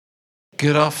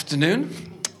Good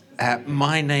afternoon.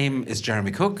 My name is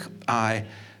Jeremy Cook. I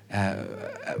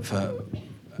have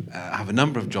a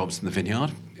number of jobs in the vineyard.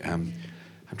 I'm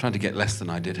trying to get less than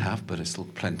I did have, but it's still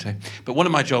plenty. But one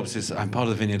of my jobs is I'm part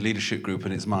of the Vineyard Leadership Group,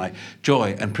 and it's my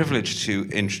joy and privilege to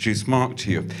introduce Mark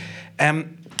to you.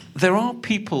 There are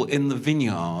people in the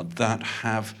vineyard that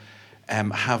have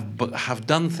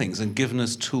done things and given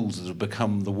us tools that have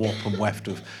become the warp and weft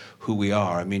of who we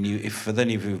are. I mean, if for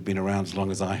any of you who've been around as long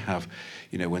as I have,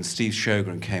 you know, when Steve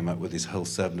Sjogren came up with his whole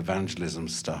servant evangelism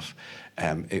stuff,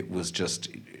 it was just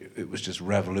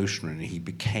revolutionary. He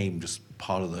became just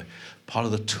part of the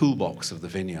toolbox of the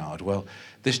vineyard. Well,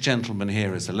 this gentleman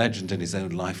here is a legend in his own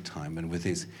lifetime, and with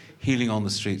his Healing on the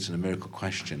Streets and A Miracle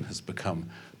Question has become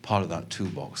part of that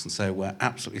toolbox. And so we're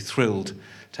absolutely thrilled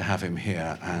to have him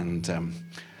here, and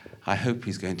I hope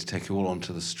he's going to take you all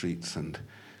onto the streets and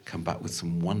come back with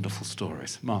some wonderful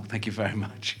stories. Mark, thank you very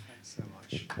much. Thanks so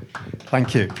much.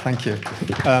 Thank you.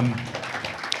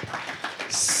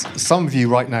 Some of you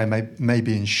right now may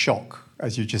be in shock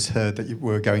as you just heard that you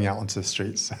were going out onto the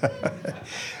streets.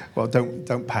 Well,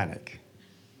 don't panic.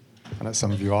 I know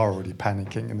some of you are already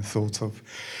panicking in the thought of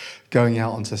going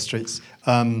out onto the streets.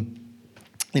 I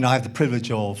have the privilege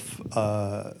of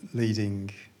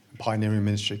leading a pioneering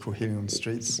ministry called Healing on the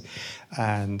Streets,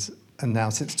 and now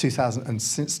since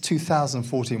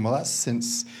 2014. Well, that was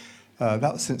since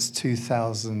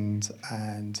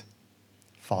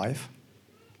 2005.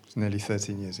 It's nearly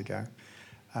 13 years ago,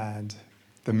 and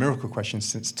the Miracle Question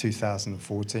since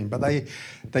 2014. But they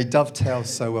dovetail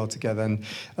so well together,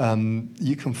 and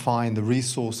you can find the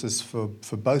resources for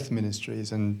both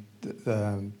ministries, and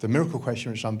the Miracle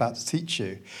Question, which I'm about to teach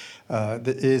you, that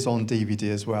is on DVD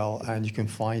as well, and you can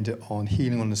find it on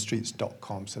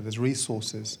healingonthestreets.com. So there's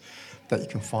resources that you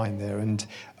can find there. And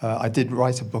I did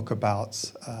write a book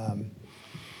about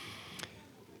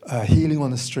healing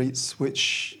on the streets,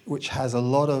 which has a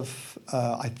lot of,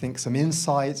 I think, some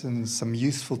insight and some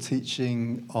useful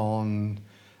teaching on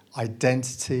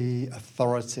identity,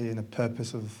 authority, and the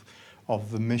purpose of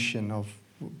the mission of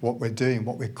what we're doing,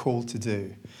 what we're called to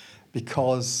do.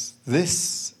 Because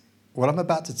what I'm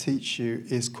about to teach you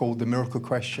is called the Miracle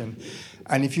Question.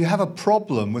 And if you have a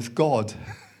problem with God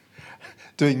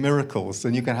doing miracles,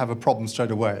 then you can have a problem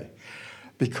straight away.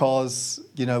 Because,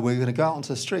 we're going to go out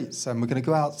onto the streets, and we're going to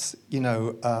go out,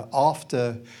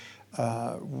 after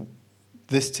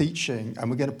this teaching, and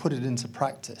we're going to put it into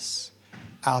practice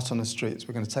out on the streets.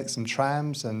 We're going to take some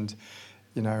trams and,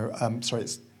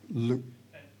 it's Luke.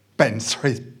 Ben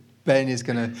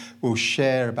will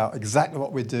share about exactly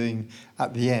what we're doing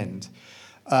at the end.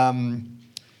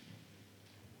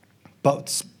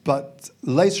 But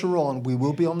later on, we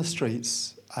will be on the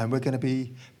streets, and we're going to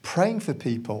be praying for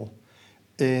people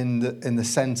in the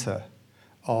centre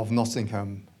of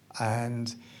Nottingham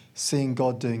and seeing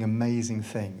God doing amazing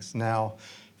things. Now,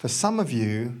 for some of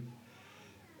you,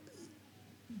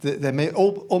 there may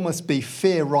almost be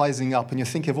fear rising up, and you're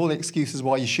thinking of all the excuses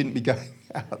why you shouldn't be going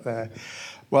out there.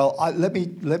 Well, let me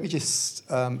just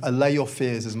allay your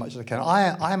fears as much as I can.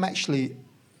 I'm an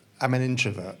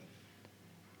introvert,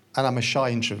 and I'm a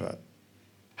shy introvert.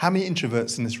 How many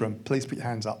introverts in this room? Please put your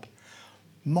hands up.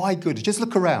 My goodness, just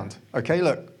look around. Okay,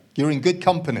 look, you're in good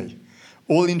company.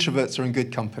 All introverts are in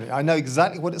good company. I know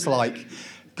exactly what it's like.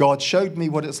 God showed me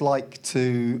what it's like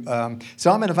to.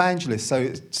 So I'm an evangelist.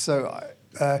 So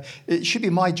it should be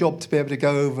my job to be able to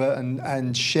go over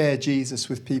and share Jesus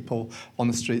with people on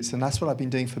the streets. And that's what I've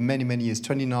been doing for many, many years,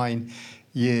 29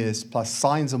 years, plus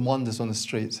signs and wonders on the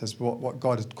streets is what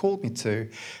God has called me to.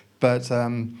 But,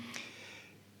 in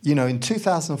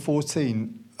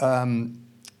 2014,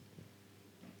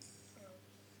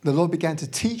 the Lord began to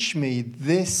teach me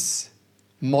this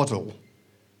model.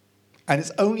 And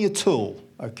it's only a tool,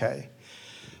 okay?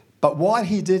 But while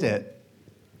he did it,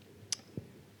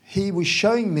 he was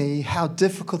showing me how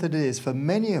difficult it is for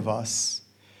many of us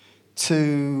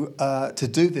to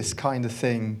do this kind of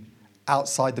thing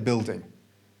outside the building.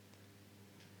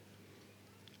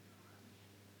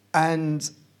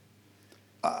 And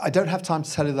I don't have time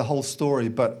to tell you the whole story,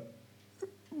 but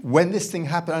when this thing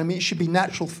happened, it should be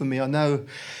natural for me. I know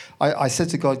I said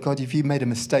to God, if you made a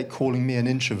mistake calling me an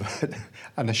introvert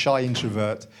and a shy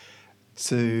introvert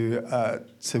to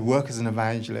work as an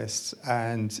evangelist,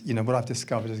 and what I've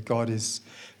discovered is God is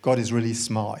really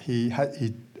smart. He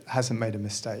hasn't made a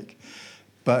mistake.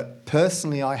 But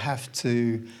personally, I have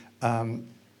to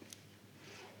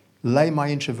lay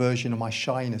my introversion and my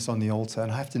shyness on the altar,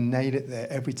 and I have to nail it there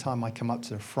every time I come up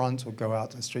to the front or go out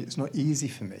to the street. It's not easy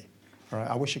for me. All right?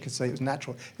 I wish I could say it was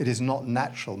natural. It is not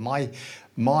natural. My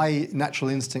natural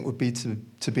instinct would be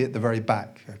to be at the very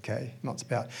back, okay? Not to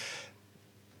be out.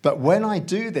 But when I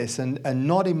do this, and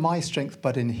not in my strength,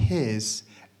 but in his,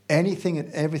 anything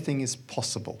and everything is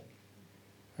possible.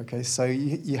 Okay, so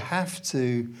you have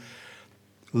to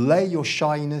lay your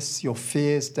shyness, your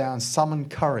fears down, summon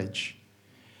courage,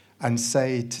 and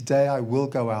say, today I will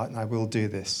go out and I will do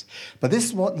this. But this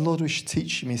is what the Lord was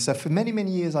teaching me. So for many,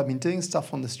 many years, I've been doing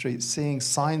stuff on the street, seeing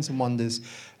signs and wonders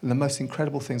and the most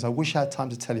incredible things. I wish I had time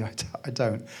to tell you, I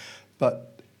don't.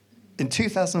 But in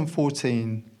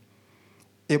 2014,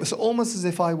 it was almost as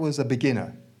if I was a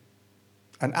beginner,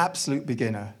 an absolute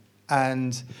beginner.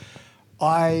 And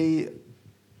I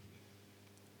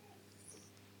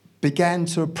began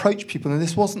to approach people, and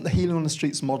this wasn't the Healing on the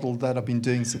Streets model that I've been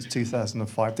doing since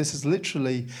 2005. This is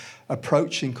literally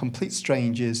approaching complete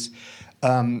strangers,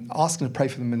 asking to pray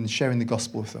for them and sharing the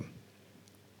gospel with them.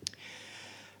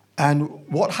 And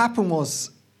what happened was,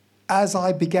 as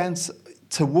I began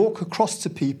to walk across to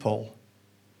people,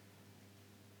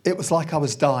 it was like I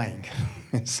was dying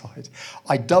inside.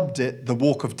 I dubbed it the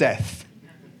walk of death.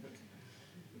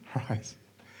 Right.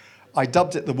 I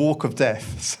dubbed it the walk of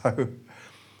death. So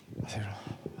I said,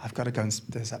 I've got to go and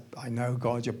I know,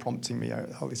 God, you're prompting me,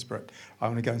 Holy Spirit. I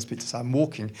want to go and speak to someone. I'm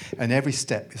walking, and every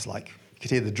step is like, you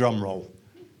could hear the drum roll.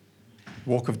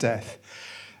 Walk of death.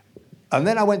 And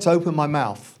then I went to open my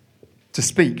mouth to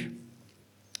speak.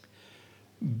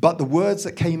 But the words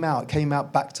that came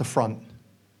out back to front.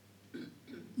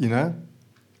 You know?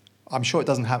 I'm sure it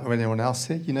doesn't happen with anyone else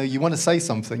here. You know, you want to say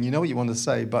something, you know what you want to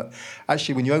say, but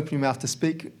actually when you open your mouth to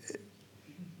speak,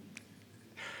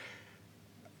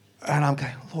 and I'm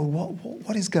going, Lord,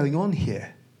 what is going on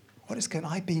here? What is going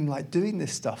on? I've been like doing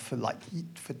this stuff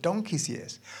for donkey's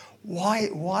years. Why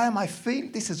am I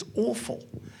feeling this is awful?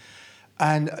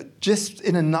 And just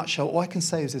in a nutshell, all I can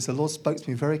say is this: the Lord spoke to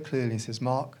me very clearly. He says,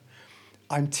 Mark,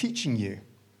 I'm teaching you.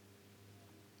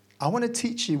 I want to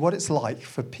teach you what it's like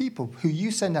for people who you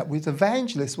send out with.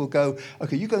 Evangelists will go,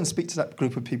 okay, you go and speak to that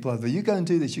group of people over there. You go and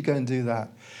do this, you go and do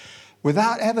that.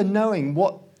 Without ever knowing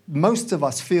what most of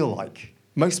us feel like,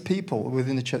 most people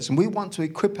within the church. And we want to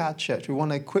equip our church. We want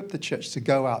to equip the church to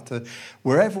go out to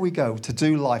wherever we go, to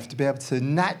do life, to be able to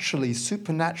naturally,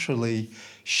 supernaturally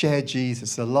share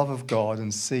Jesus, the love of God,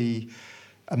 and see.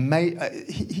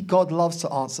 God loves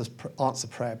to answer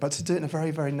prayer, but to do it in a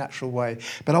very, very natural way.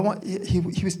 But he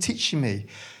was teaching me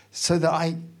so that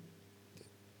I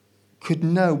could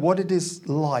know what it is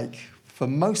like for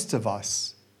most of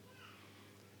us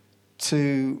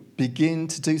to begin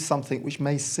to do something which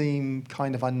may seem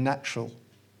kind of unnatural.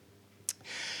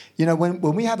 You know, when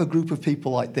we have a group of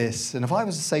people like this, and if I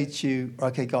was to say to you,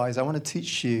 okay, guys, I want to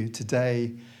teach you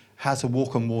today how to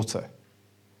walk on water.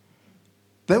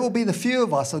 There will be the few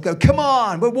of us who go, come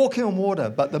on, we're walking on water.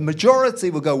 But the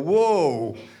majority will go,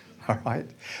 whoa. All right.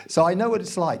 So I know what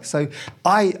it's like. So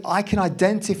I can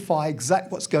identify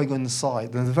exactly what's going on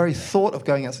inside. And the very thought of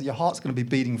going out, so your heart's going to be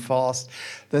beating fast.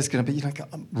 There's going to be,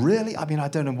 really? I mean, I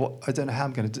don't know how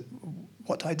I'm going to do.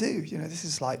 What do I do? You know, this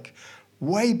is like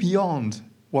way beyond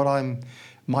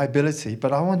my ability.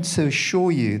 But I want to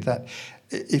assure you that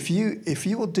if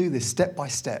you will do this step by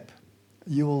step,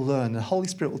 you will learn. The Holy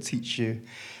Spirit will teach you.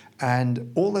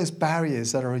 And all those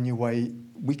barriers that are in your way,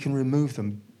 we can remove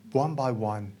them one by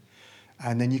one.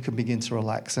 And then you can begin to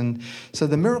relax. And so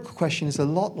the miracle question is a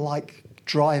lot like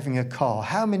driving a car.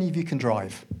 How many of you can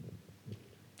drive?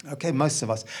 Okay, most of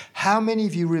us. How many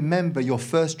of you remember your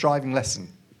first driving lesson?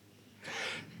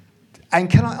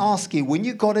 And can I ask you, when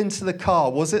you got into the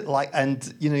car, was it like,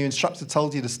 and you know, your instructor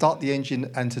told you to start the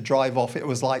engine and to drive off, it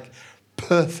was like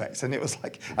perfect. And it was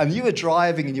like, and you were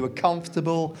driving and you were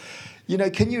comfortable. You know,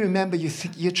 can you remember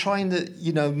you're trying to,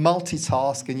 you know,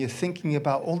 multitask and you're thinking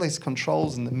about all those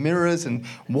controls and the mirrors and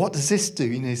what does this do?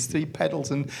 You know, these three pedals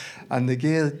and the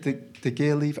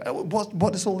gear lever.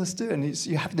 What does all this do? And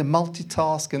you're having to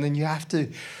multitask, and then you have to,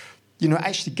 you know,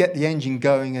 actually get the engine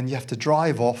going, and you have to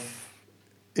drive off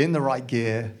in the right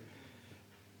gear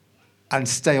and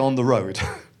stay on the road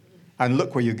and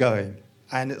look where you're going.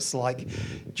 And it's like,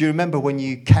 do you remember when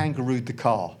you kangarooed the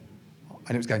car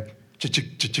and it was going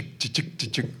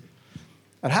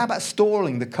and how about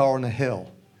stalling the car on a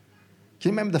hill? Can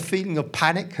you remember the feeling of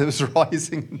panic that was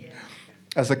rising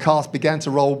as the cars began to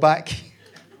roll back?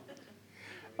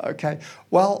 Okay,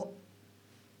 well,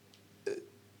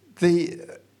 the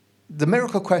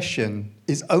miracle question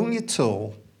is only a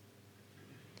tool,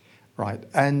 right?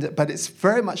 But it's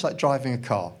very much like driving a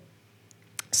car.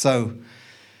 So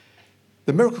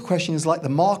the miracle question is like the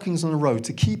markings on the road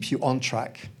to keep you on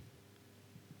track.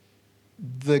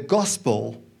 The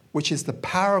gospel, which is the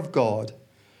power of God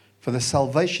for the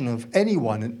salvation of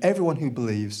anyone and everyone who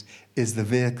believes, is the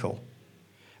vehicle.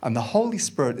 And the Holy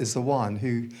Spirit is the one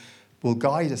who will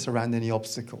guide us around any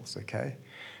obstacles, okay?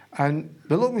 And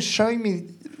the Lord was showing me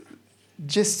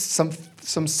just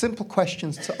some simple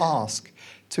questions to ask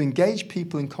to engage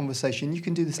people in conversation. You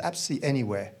can do this absolutely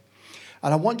anywhere.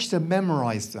 And I want you to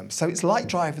memorize them. So it's like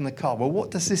driving the car. Well,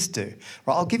 what does this do?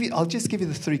 Right, I'll just give you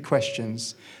the 3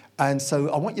 questions. And so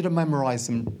I want you to memorize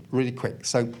them really quick.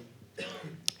 So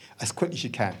as quick as you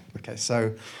can. Okay,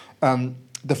 so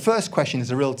the first question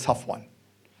is a real tough one.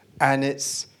 And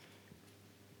it's,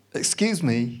 excuse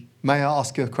me, may I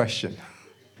ask you a question?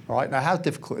 All right, now how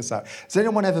difficult is that? Has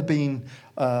anyone ever been,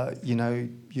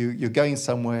 you're going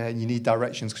somewhere and you need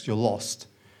directions because you're lost,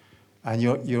 and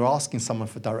you're asking someone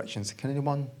for directions? Can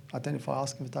anyone identify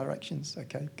asking for directions?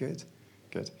 Okay, good.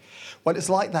 Well, it's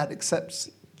like that, except,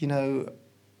 you're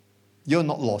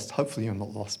not lost. Hopefully you're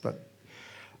not lost, but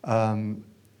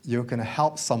you're going to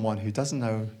help someone who doesn't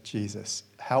know Jesus,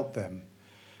 help them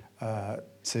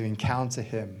to encounter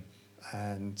him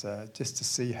and just to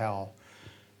see how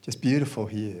just beautiful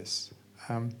he is.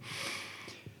 And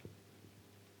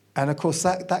of course,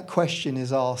 that question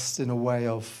is asked in a way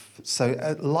of,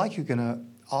 like you're going to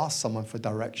ask someone for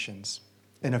directions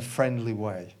in a friendly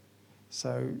way.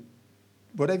 So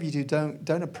whatever you do,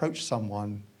 don't approach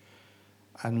someone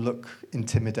and look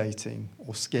intimidating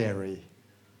or scary.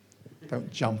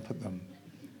 Don't jump at them.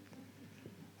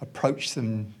 Approach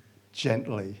them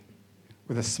gently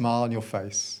with a smile on your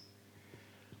face.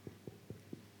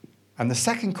 And the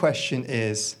second question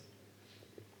is,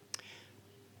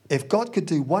 if God could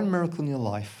do one miracle in your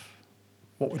life,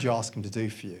 what would you ask him to do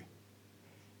for you?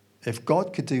 If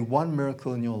God could do one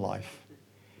miracle in your life,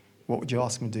 what would you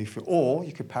ask him to do for you? Or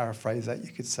you could paraphrase that.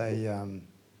 You could say,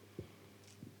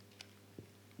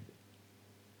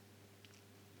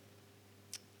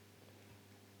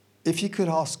 if you could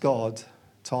ask God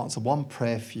to answer one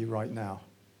prayer for you right now,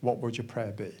 what would your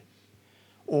prayer be?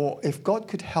 Or if God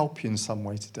could help you in some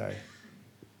way today,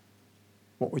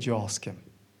 what would you ask him?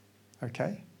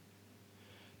 Okay?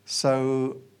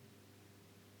 So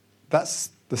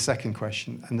that's the second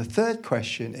question. And the third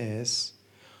question is,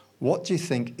 what do you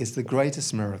think is the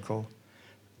greatest miracle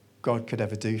God could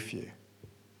ever do for you?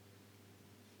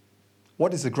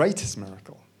 What is the greatest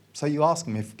miracle? So you ask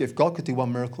him, if God could do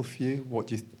one miracle for you,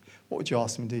 what would you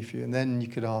ask him to do for you? And then you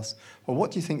could ask, well,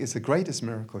 what do you think is the greatest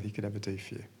miracle he could ever do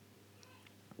for you?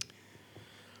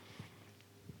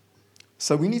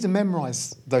 So we need to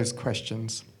memorize those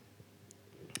questions.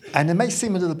 And it may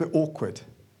seem a little bit awkward,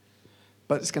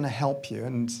 but it's going to help you.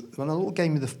 And when the Lord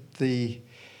gave me the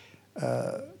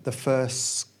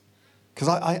first, because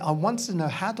I wanted to know,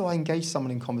 how do I engage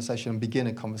someone in conversation and begin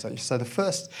a conversation? So the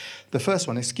first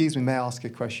one, excuse me, may I ask a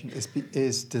question,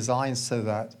 is designed so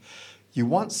that you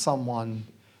want someone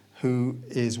who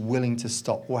is willing to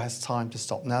stop or has time to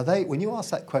stop. Now, when you ask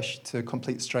that question to a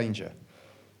complete stranger,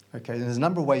 okay, there's a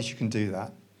number of ways you can do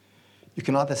that. You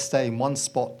can either stay in one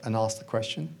spot and ask the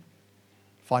question,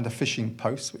 find a fishing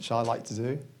post, which I like to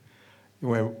do,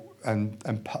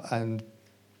 and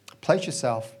place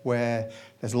yourself where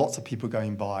there's lots of people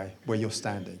going by where you're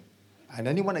standing. And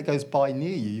anyone that goes by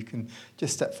near you, you can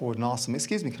just step forward and ask them,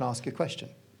 excuse me, can I ask you a question?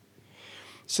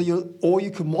 Or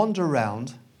you can wander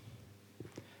around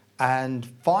and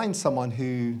find someone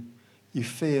who you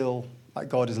feel like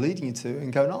God is leading you to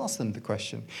and go and ask them the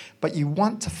question. But you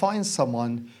want to find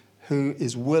someone who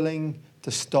is willing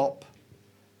to stop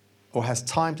or has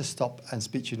time to stop and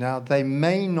speak to you. Now, they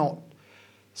may not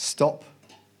stop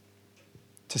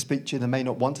to speak to you. They may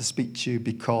not want to speak to you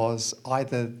because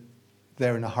either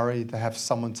they're in a hurry, they have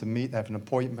someone to meet, they have an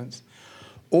appointment,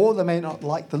 or they may not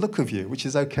like the look of you, which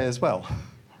is okay as well.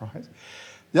 Right?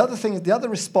 The other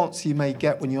response you may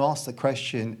get when you ask the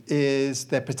question is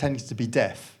they're pretending to be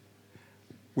deaf,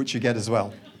 which you get as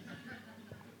well.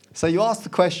 So you ask the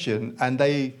question and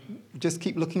they just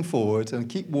keep looking forward and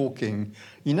keep walking.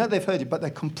 You know they've heard you, but they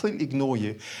completely ignore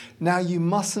you. Now, you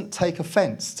mustn't take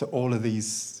offense to all of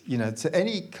these, to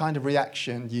any kind of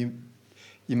reaction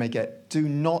you may get. Do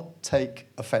not take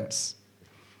offense.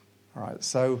 All right,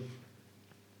 so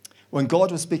when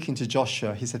God was speaking to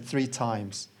Joshua, he said 3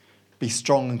 times, be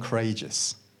strong and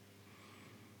courageous.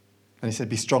 And he said,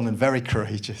 be strong and very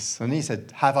courageous. And he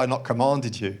said, have I not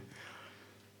commanded you?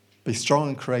 Be strong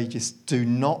and courageous. Do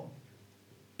not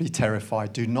be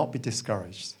terrified. Do not be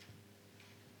discouraged.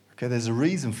 Okay, there's a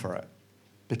reason for it.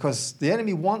 Because the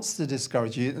enemy wants to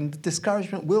discourage you, and the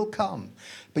discouragement will come.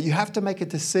 But you have to make a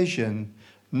decision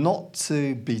not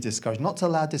to be discouraged, not to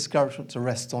allow discouragement to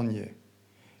rest on you.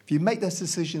 If you make those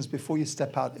decisions before you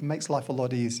step out, it makes life a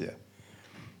lot easier.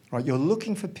 Right? You're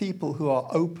looking for people who are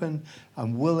open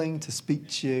and willing to speak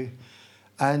to you.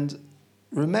 And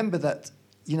remember that,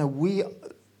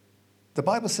 the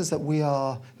Bible says that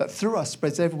that through us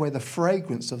spreads everywhere the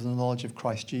fragrance of the knowledge of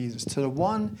Christ Jesus. To the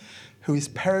one who is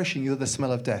perishing, you're the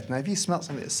smell of death. Now, if you smell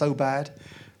something that's so bad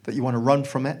that you want to run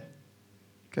from it,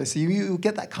 okay, so you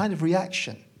get that kind of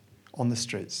reaction on the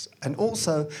streets. And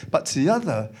also, but to the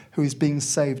other who is being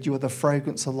saved, you are the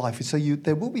fragrance of life. So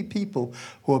there will be people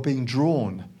who are being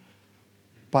drawn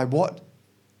by what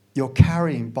you're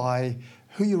carrying, by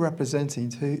who you're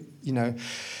representing,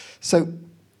 So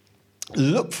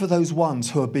look for those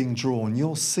ones who are being drawn.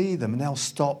 You'll see them and they'll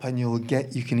stop and you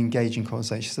can engage in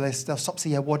conversation. So they'll stop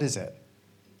saying, yeah, what is it?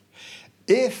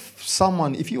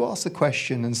 If you ask a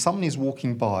question and someone is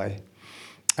walking by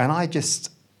and I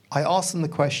ask them the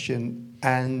question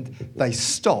and they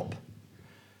stop,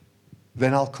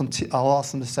 then I'll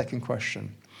ask them the second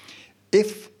question.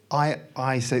 If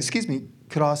I say, excuse me,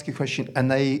 could I ask you a question? And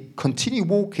they continue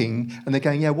walking and they're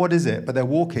going, yeah, what is it? But they're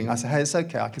walking. I say, hey, it's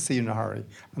okay. I can see you're in a hurry,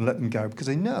 and let them go because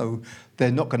they know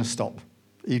they're not going to stop,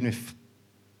 even if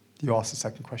you ask the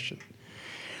second question.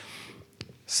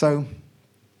 So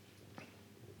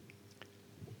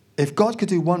if God could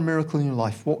do one miracle in your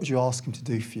life, what would you ask him to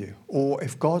do for you? Or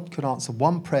if God could answer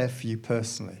one prayer for you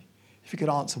personally, if he could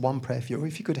answer one prayer for you, or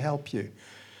if he could help you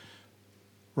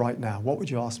right now, what would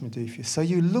you ask him to do for you? So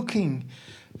you're looking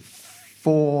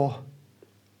for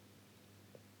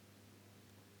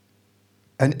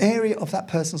an area of that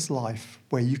person's life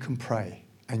where you can pray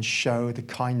and show the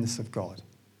kindness of God.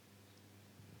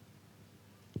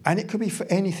 And it could be for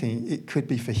anything. It could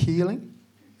be for healing,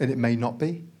 and it may not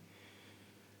be.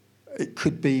 It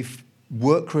could be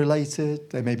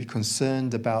work-related. They may be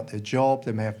concerned about their job.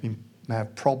 They may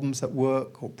have problems at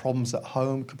work or problems at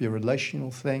home. It could be a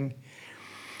relational thing.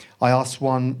 I asked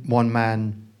one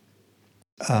man,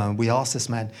 we asked this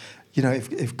man,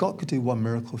 if God could do one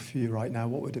miracle for you right now,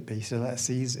 what would it be? He said, that's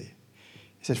easy.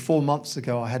 He said, 4 months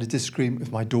ago, I had a disagreement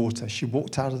with my daughter. She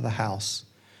walked out of the house,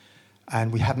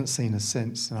 and we haven't seen her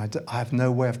since. And I have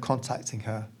no way of contacting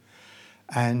her.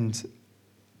 And,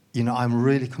 I'm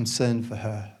really concerned for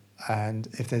her. And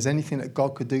if there's anything that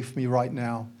God could do for me right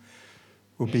now,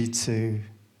 would be to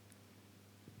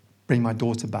bring my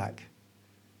daughter back.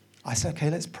 I said, okay,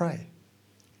 let's pray.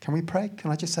 Can we pray?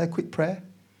 Can I just say a quick prayer?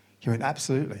 He went,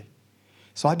 absolutely.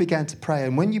 So I began to pray.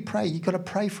 And when you pray, you've got to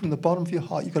pray from the bottom of your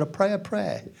heart. You've got to pray a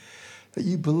prayer that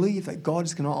you believe that God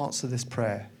is going to answer this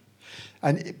prayer.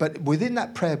 But within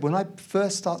that prayer, when I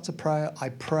first start to pray, I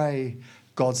pray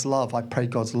God's love. I pray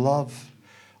God's love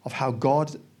of how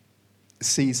God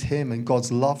sees him and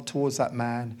God's love towards that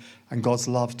man and God's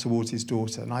love towards his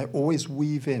daughter. And I always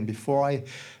weave in, before I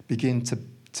begin to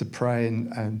pray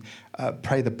and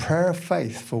pray the prayer of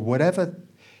faith for whatever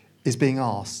is being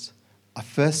asked, the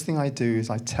first thing I do is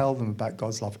I tell them about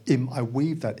God's love. I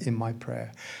weave that in my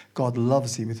prayer. God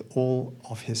loves you with all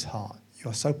of his heart. You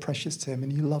are so precious to him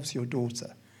and he loves your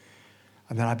daughter.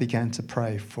 And then I began to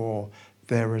pray for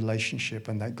their relationship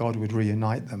and that God would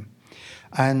reunite them.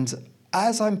 And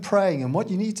as I'm praying, and what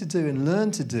you need to do and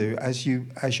learn to do as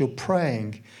you're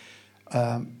praying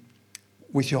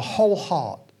with your whole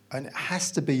heart, and it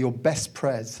has to be your best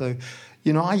prayer. So,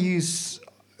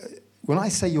 when I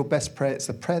say your best prayer, it's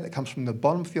a prayer that comes from the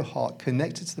bottom of your heart,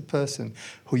 connected to the person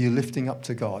who you're lifting up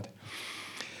to God.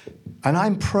 And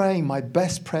I'm praying my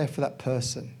best prayer for that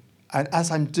person. And as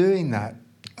I'm doing that,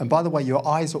 and by the way, your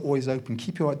eyes are always open.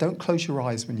 Don't close your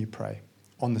eyes when you pray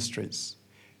on the streets.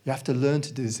 You have to learn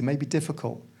to do this. It may be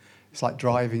difficult. It's like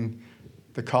driving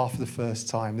the car for the first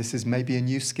time. This is maybe a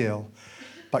new skill,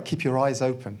 but keep your eyes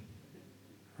open.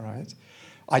 All right?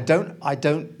 I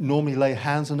don't normally lay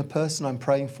hands on a person I'm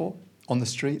praying for on the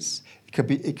streets.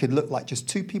 It could look like just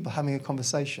two people having a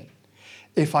conversation.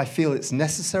 If I feel it's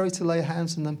necessary to lay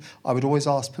hands on them, I would always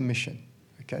ask permission.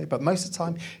 Okay? But most of the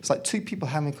time, it's like two people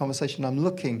having a conversation. I'm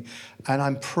looking and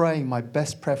I'm praying my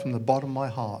best prayer from the bottom of my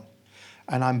heart.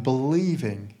 And I'm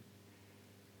believing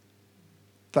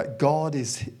that God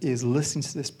is listening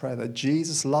to this prayer, that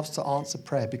Jesus loves to answer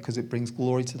prayer because it brings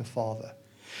glory to the Father.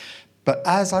 But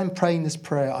as I'm praying this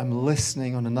prayer, I'm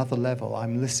listening on another level.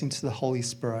 I'm listening to the Holy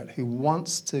Spirit who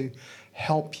wants to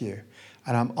help you.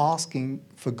 And I'm asking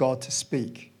for God to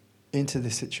speak into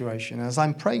this situation. And as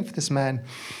I'm praying for this man,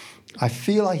 I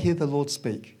feel I hear the Lord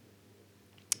speak.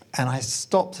 And I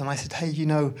stopped and I said, hey,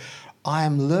 I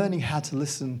am learning how to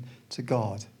listen to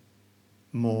God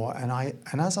more. And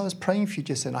as I was praying for you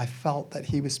just then, I felt that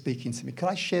he was speaking to me. Could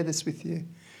I share this with you?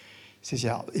 He says,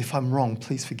 yeah, if I'm wrong,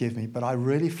 please forgive me. But I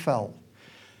really felt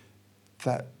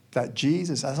that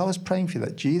Jesus, as I was praying for you,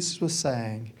 that Jesus was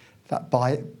saying that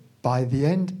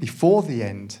before the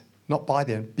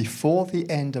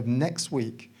end of next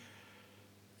week,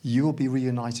 you will be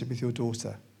reunited with your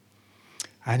daughter.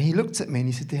 And he looked at me and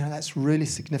he said, that's really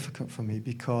significant for me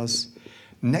because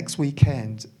next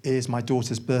weekend is my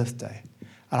daughter's birthday.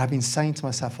 And I've been saying to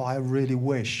myself, I really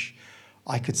wish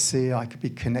I could see her, I could be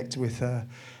connected with her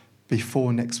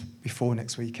before next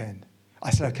weekend. I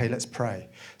said, okay, let's pray.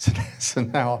 So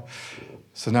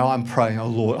now I'm praying, oh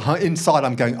Lord. Inside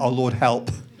I'm going, oh Lord, help.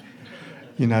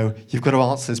 You've got to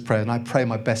answer this prayer. And I pray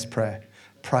my best prayer.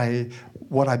 Pray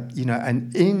what I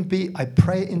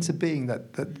pray it into being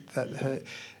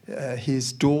that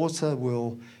his daughter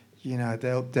will,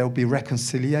 there'll be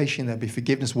reconciliation, there'll be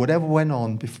forgiveness. Whatever went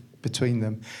on between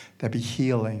them, there'll be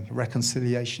healing,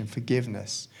 reconciliation,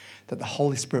 forgiveness, that the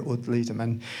Holy Spirit would lead them.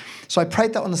 And so I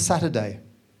prayed that on a Saturday.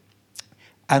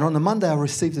 And on the Monday, I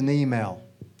received an email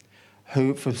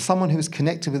from someone who was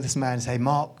connected with this man and say,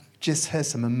 Mark, just heard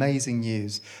some amazing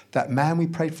news. That man we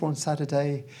prayed for on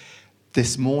Saturday,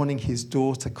 this morning his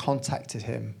daughter contacted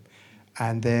him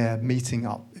and they're meeting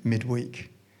up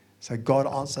midweek. So God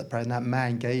answered that prayer and that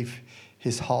man gave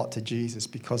his heart to Jesus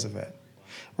because of it.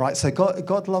 Right? So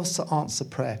God loves to answer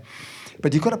prayer.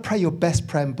 But you've got to pray your best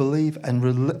prayer and believe and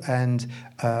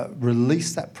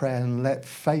release that prayer and let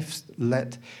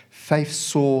faith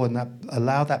soar and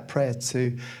allow that prayer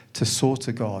to soar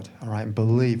to God. All right, and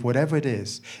believe whatever it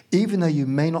is, even though you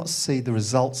may not see the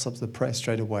results of the prayer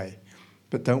straight away.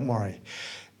 But don't worry.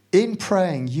 In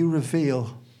praying, you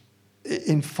reveal,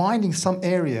 in finding some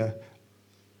area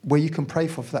where you can pray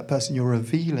for that person, you're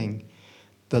revealing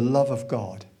the love of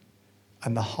God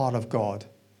and the heart of God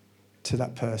to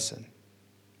that person.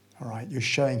 All right, you're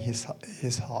showing his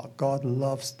heart. God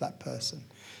loves that person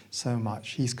so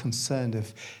much. He's concerned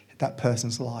of that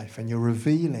person's life, and you're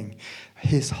revealing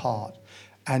his heart.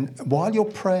 And while you're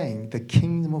praying, the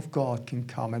kingdom of God can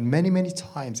come. And many, many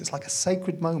times, it's like a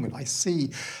sacred moment. I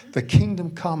see the kingdom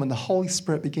come and the Holy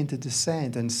Spirit begin to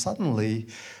descend. And suddenly,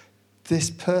 this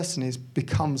person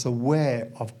becomes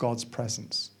aware of God's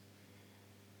presence.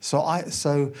 So I'm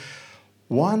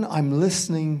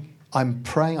listening, I'm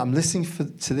praying, I'm listening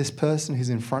to this person who's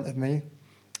in front of me.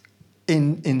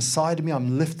 Inside of me,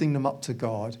 I'm lifting them up to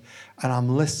God. And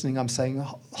I'm listening, I'm saying,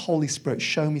 Holy Spirit,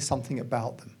 show me something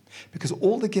about them. Because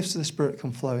all the gifts of the Spirit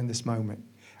can flow in this moment.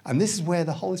 And this is where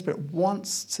the Holy Spirit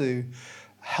wants to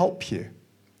help you.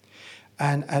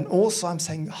 And also I'm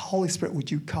saying, Holy Spirit,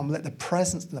 would you come? Let the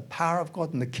presence and the power of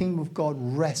God and the kingdom of God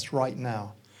rest right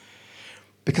now.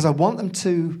 Because I want them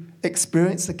to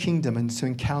experience the kingdom and to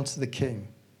encounter the King.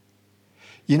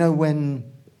 When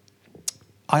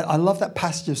I love that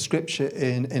passage of Scripture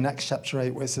in Acts chapter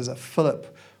 8 where it says that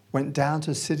Philip went down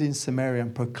to a city in Samaria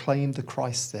and proclaimed the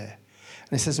Christ there.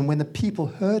 And it says, and when the people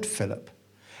heard Philip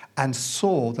and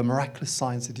saw the miraculous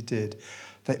signs that he did,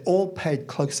 they all paid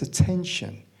close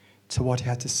attention to what he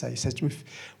had to say. He says,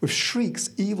 with shrieks,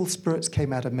 evil spirits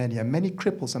came out of many, and many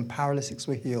cripples and paralytics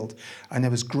were healed, and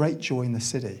there was great joy in the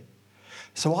city.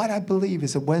 So what I believe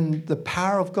is that when the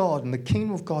power of God and the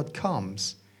kingdom of God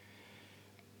comes,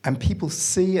 and people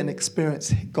see and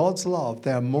experience God's love,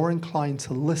 they are more inclined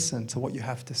to listen to what you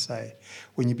have to say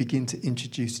when you begin to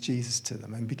introduce Jesus to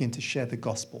them and begin to share the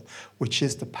gospel, which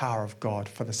is the power of God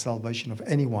for the salvation of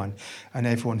anyone and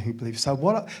everyone who believes.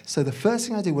 So the first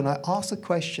thing I do when I ask a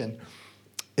question,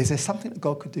 is there something that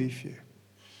God could do for you?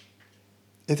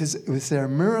 Is there a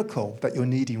miracle that you're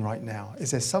needing right now?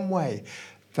 Is there some way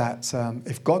that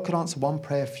if God could answer one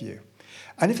prayer for you,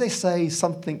 and if they say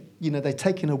something, they're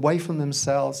taking away from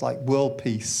themselves like world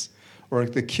peace or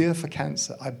the cure for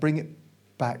cancer, I bring it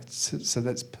back so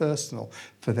that it's personal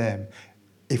for them.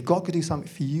 If God could do something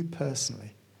for you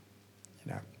personally,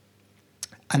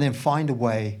 and then find a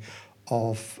way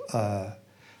of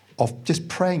just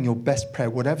praying your best prayer,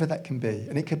 whatever that can be.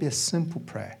 And it could be a simple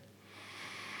prayer.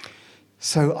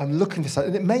 So I'm looking for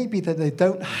something. And it may be that they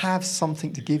don't have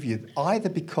something to give you, either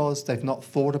because they've not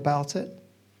thought about it.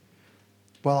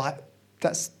 Well,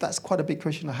 that's quite a big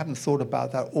question. I haven't thought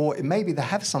about that. Or it may be they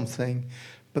have something,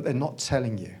 but they're not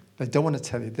telling you. They don't want to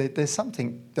tell you. There's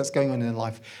something that's going on in their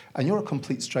life, and you're a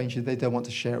complete stranger. They don't want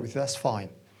to share it with you. That's fine.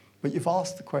 But you've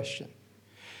asked the question.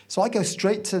 So I go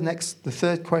straight to the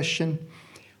third question.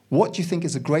 What do you think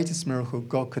is the greatest miracle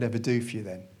God could ever do for you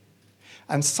then?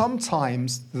 And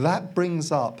sometimes that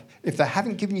brings up, if they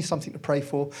haven't given you something to pray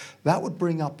for, that would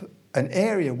bring up an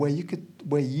area where you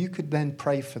could then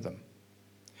pray for them.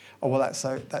 Oh, well,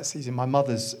 that's easy. My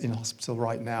mother's in hospital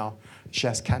right now. She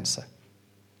has cancer.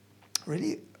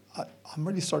 Really? I'm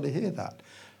really sorry to hear that.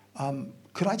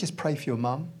 Could I just pray for your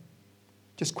mum?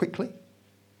 Just quickly?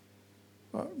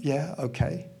 Yeah,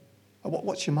 okay.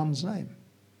 What's your mum's name?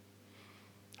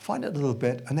 Find it a little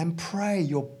bit and then pray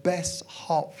your best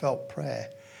heartfelt prayer.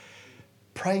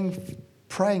 Praying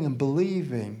and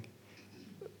believing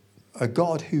a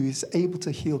God who is able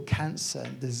to heal cancer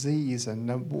and disease and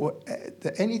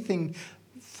anything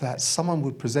that someone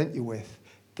would present you with,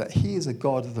 that he is a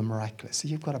God of the miraculous. So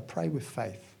you've got to pray with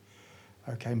faith,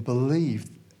 okay, and believe,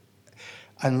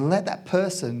 and let that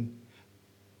person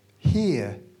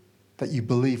hear that you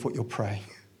believe what you're praying,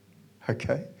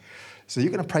 okay? So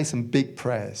you're going to pray some big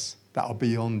prayers that are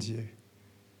beyond you.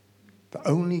 But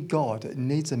only God, it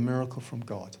needs a miracle from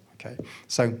God, okay?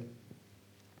 So,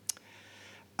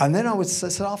 and then I would say,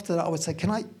 so after that, I would say,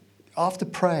 after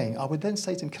praying, I would then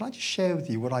say to him, can I just share with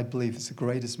you what I believe is the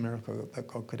greatest miracle that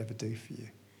God could ever do for you?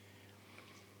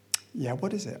 Yeah,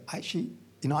 what is it? Actually,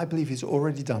 I believe he's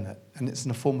already done it, and it's in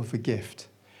the form of a gift.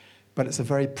 But it's a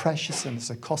very precious and it's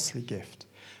a costly gift.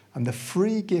 And the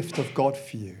free gift of God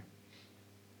for you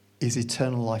is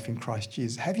eternal life in Christ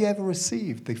Jesus. Have you ever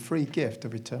received the free gift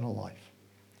of eternal life?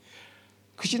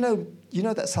 Because you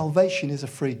know that salvation is a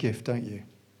free gift, don't you?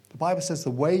 The Bible says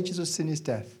the wages of sin is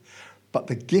death, but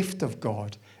the gift of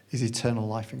God is eternal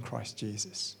life in Christ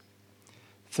Jesus.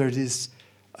 So it is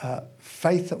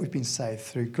faith that we've been saved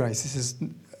through grace. This is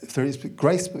through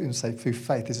grace we've been saved through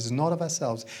faith. This is not of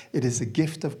ourselves. It is a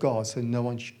gift of God, so no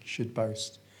one should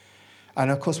boast. And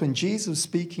of course, when Jesus was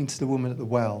speaking to the woman at the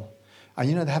well, and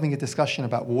they're having a discussion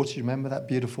about water. You remember that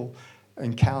beautiful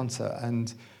encounter?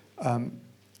 And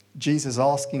Jesus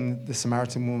asking the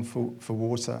Samaritan woman for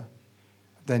water.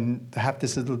 Then they have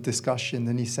this little discussion.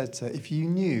 Then he said to her, if you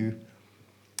knew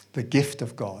the gift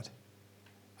of God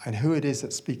and who it is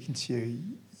that's speaking to you,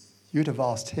 you'd have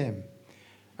asked him,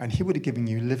 and he would have given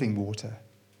you living water.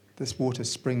 This water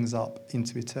springs up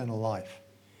into eternal life.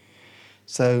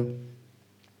 So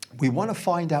we want to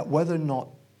find out whether or not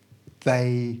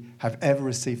they have ever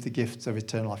received the gift of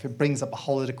eternal life. It brings up a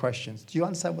whole lot of questions. Do you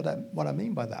understand what I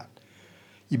mean by that?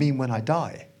 You mean when I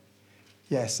die?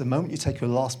 Yes, the moment you take your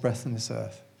last breath on this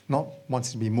earth. Not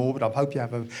wanting to be morbid, I hope you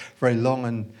have a very long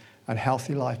and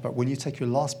healthy life, but when you take your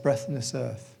last breath on this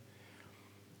earth,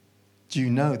 do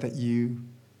you know that you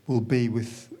will be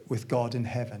with God in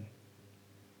heaven?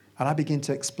 And I begin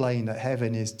to explain that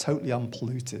heaven is totally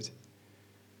unpolluted.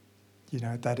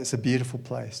 That it's a beautiful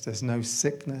place. There's no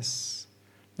sickness,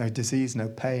 no disease, no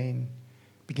pain.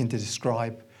 Begin to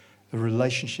describe the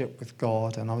relationship with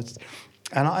God. And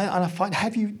I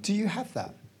find, do you have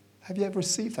that? Have you ever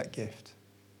received that gift?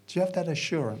 Do you have that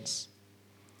assurance?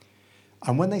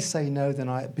 And when they say no, then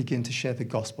I begin to share the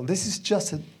gospel. This is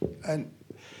just an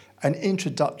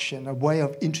introduction, a way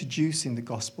of introducing the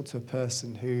gospel to a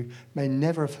person who may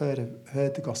never have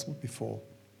heard the gospel before.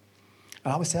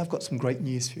 And I would say, I've got some great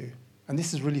news for you. And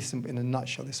this is really simple. In a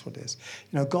nutshell, this is what it is.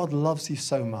 God loves you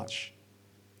so much.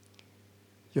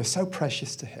 You're so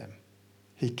precious to him.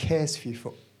 He cares for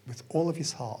you with all of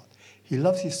his heart. He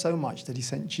loves you so much that he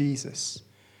sent Jesus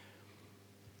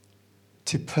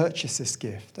to purchase this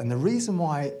gift. And the reason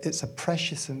why it's a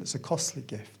precious and it's a costly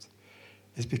gift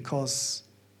is because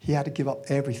he had to give up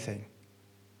everything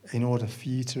in order for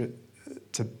you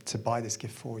to buy this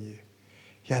gift for you.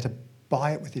 He had to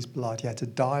buy it with his blood. He had to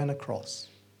die on a cross.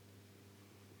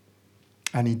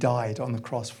 And he died on the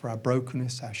cross for our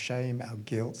brokenness, our shame, our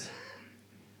guilt.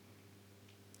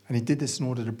 And he did this in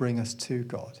order to bring us to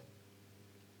God.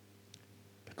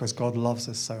 Because God loves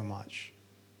us so much.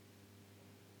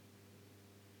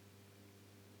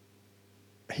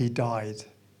 He died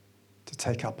to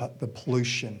take up the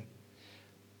pollution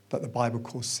that the Bible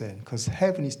calls sin. Because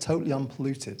heaven is totally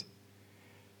unpolluted.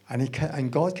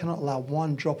 And God cannot allow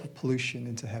one drop of pollution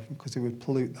into heaven because it would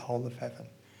pollute the whole of heaven.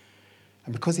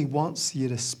 And because he wants you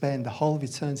to spend the whole of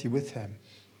eternity with him,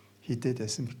 he did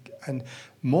this. And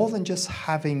more than just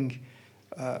having,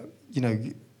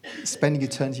 spending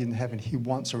eternity in heaven, he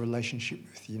wants a relationship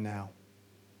with you now.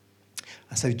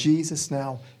 And so Jesus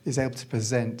now is able to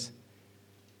present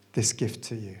this gift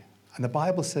to you. And the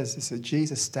Bible says this, that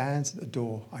Jesus stands at the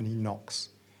door and he knocks.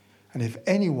 And if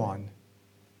anyone,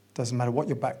 doesn't matter what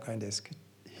your background is,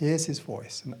 hears his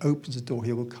voice and opens the door,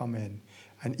 he will come in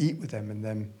and eat with them and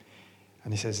them.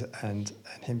 And he says, and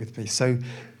him with me. So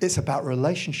it's about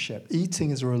relationship. Eating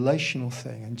is a relational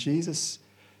thing. And Jesus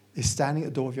is standing at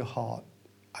the door of your heart.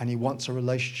 And he wants a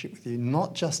relationship with you.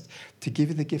 Not just to give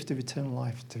you the gift of eternal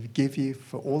life. To give you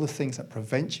for all the things that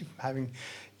prevent you from having,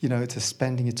 to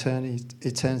spending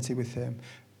eternity with him.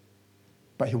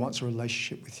 But he wants a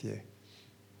relationship with you.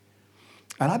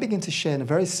 And I begin to share in a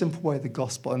very simple way the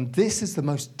gospel. And this is the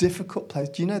most difficult place.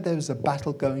 Do you know there's a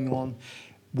battle going on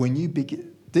when you begin?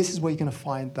 This is where you're going to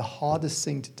find the hardest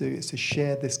thing to do is to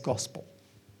share this gospel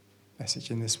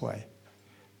message in this way.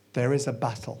 There is a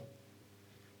battle.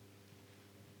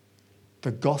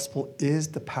 The gospel is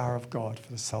the power of God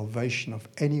for the salvation of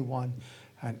anyone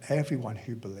and everyone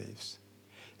who believes.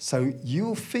 So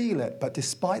you'll feel it, but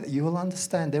despite that, you will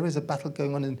understand there is a battle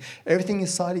going on, and everything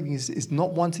inside of you is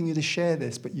not wanting you to share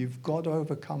this, but you've got to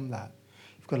overcome that.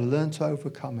 You've got to learn to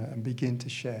overcome it and begin to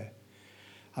share.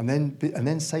 And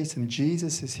then say to him,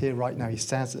 Jesus is here right now. He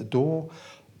stands at the door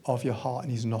of your heart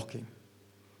and he's knocking.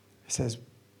 He says,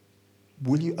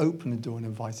 will you open the door and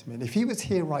invite him in? If he was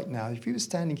here right now, if he was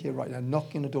standing here right now,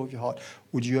 knocking on the door of your heart,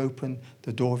 would you open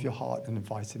the door of your heart and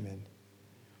invite him in?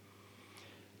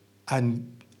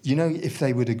 And, you know, if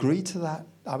they would agree to that,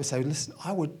 I would say, listen,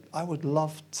 I would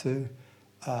love to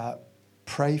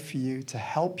pray for you, to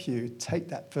help you take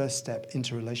that first step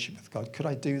into a relationship with God. Could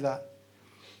I do that?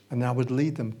 And I would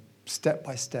lead them step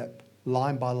by step,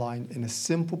 line by line, in a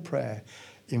simple prayer,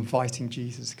 inviting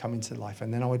Jesus to come into life.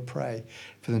 And then I would pray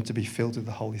for them to be filled with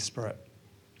the Holy Spirit.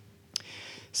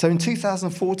 So in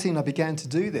 2014, I began to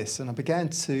do this, and I began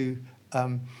to,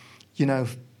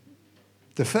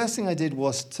 the first thing I did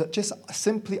was to just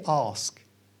simply ask,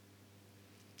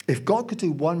 if God could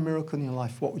do one miracle in your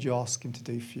life, what would you ask him to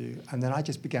do for you? And then I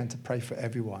just began to pray for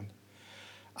everyone.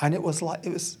 And it was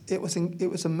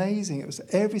amazing. It was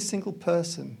every single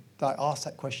person that I asked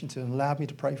that question to and allowed me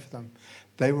to pray for them.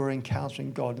 They were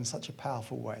encountering God in such a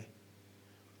powerful way.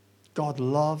 God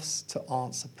loves to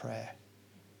answer prayer.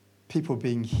 People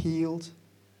being healed.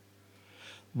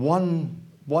 One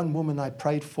woman I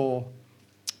prayed for,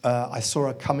 I saw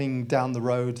her coming down the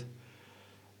road.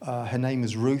 Her name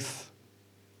is Ruth.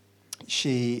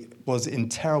 She was in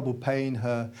terrible pain.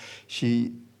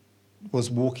 She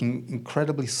was walking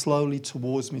incredibly slowly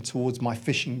towards me, towards my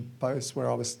fishing post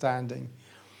where I was standing.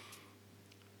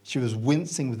 She was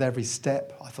wincing with every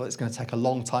step. I thought it's going to take a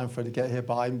long time for her to get here,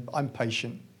 but I'm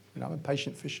patient. You know, I'm a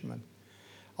patient fisherman.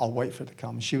 I'll wait for her to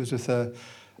come. She was with a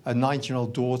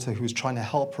 19-year-old daughter who was trying to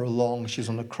help her along. She was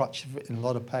on a crutch in a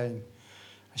lot of pain.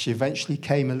 She eventually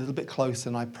came a little bit closer,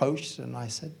 and I approached her and I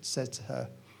said to her,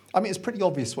 I mean, it's pretty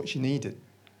obvious what she needed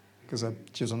because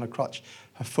she was on a crutch.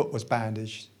 Her foot was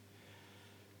bandaged.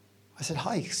 I said,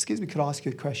 hi, excuse me, could I ask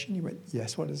you a question? He went,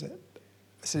 yes, what is it?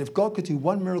 I said, if God could do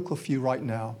one miracle for you right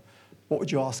now, what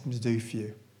would you ask him to do for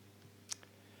you?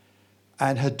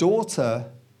 And her daughter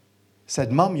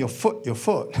said, Mum, your foot.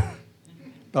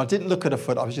 But I didn't look at her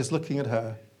foot, I was just looking at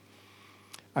her.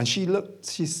 And she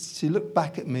looked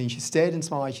back at me, she stared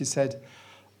into my eyes, she said,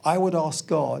 I would ask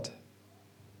God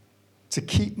to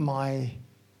keep my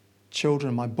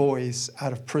children, my boys,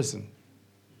 out of prison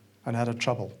and out of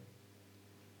trouble.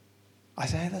 I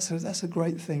said, hey, that's a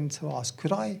great thing to ask.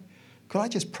 Could I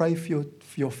just pray for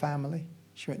your family?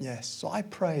 She went, yes. So I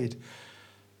prayed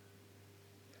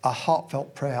a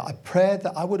heartfelt prayer. I prayed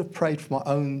that I would have prayed for my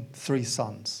own 3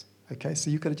 sons. Okay, so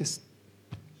you could have just...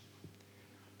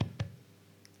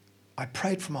 I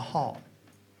prayed from my heart.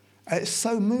 And it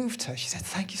so moved her. She said,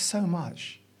 thank you so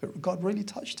much. God really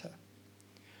touched her.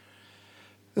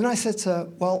 Then I said to her,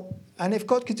 well, and if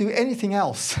God could do anything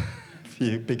else for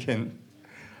you, begin,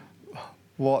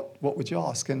 what would you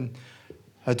ask? And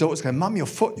her daughter's going, Mum, your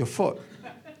foot.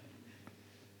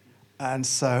 And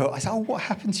so I said, oh, what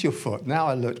happened to your foot? Now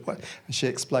I looked, and she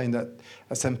explained that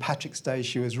at St. Patrick's Day,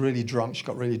 she was really drunk. She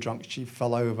got really drunk. She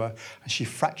fell over, and she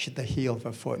fractured the heel of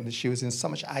her foot, and she was in so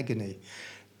much agony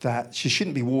that she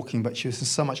shouldn't be walking, but she was in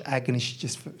so much agony, she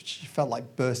felt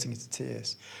like bursting into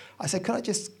tears. I said,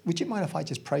 would you mind if I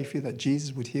just pray for you that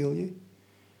Jesus would heal you?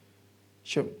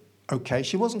 She went, okay.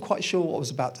 She wasn't quite sure what was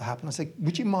about to happen. I said,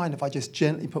 would you mind if I just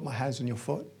gently put my hands on your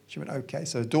foot? She went, okay.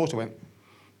 So her daughter went,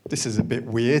 this is a bit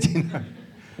weird, you know.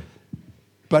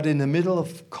 But in the middle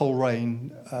of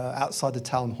Coleraine, outside the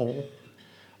town hall,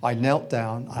 I knelt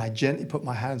down, I gently put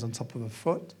my hands on top of her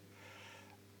foot,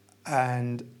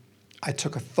 and I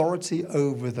took authority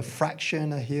over the fracture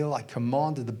in her heel. I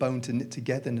commanded the bone to knit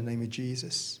together in the name of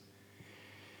Jesus.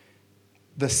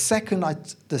 The second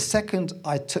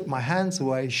I took my hands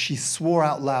away, she swore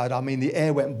out loud. I mean, the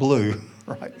air went blue,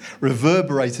 right?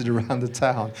 Reverberated around the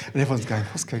town. And everyone's going,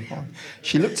 what's going on?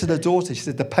 She looked at her daughter. She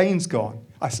said, the pain's gone.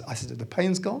 I said, the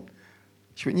pain's gone?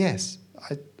 She went, yes.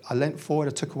 I leant forward.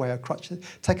 I took away her crutch.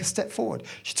 Take a step forward.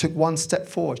 She took one step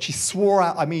forward. She swore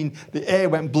out. I mean, the air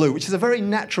went blue, which is a very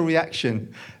natural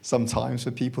reaction sometimes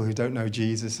for people who don't know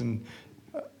Jesus and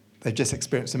they've just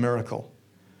experienced a miracle.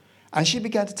 And she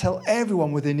began to tell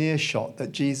everyone within earshot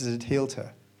that Jesus had healed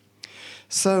her.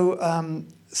 So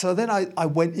then I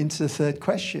went into the third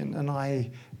question and I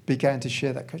began to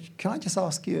share that question. Can I just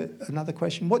ask you another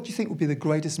question? What do you think would be the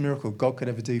greatest miracle God could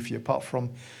ever do for you, apart from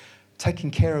taking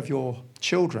care of your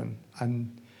children?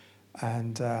 And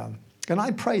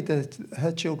I prayed that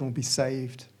her children would be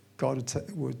saved. God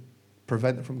would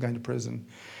prevent them from going to prison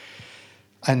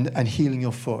and healing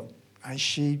your foot. And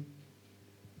she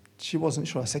wasn't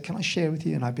sure. I said, can I share with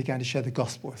you? And I began to share the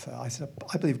gospel with her. I said,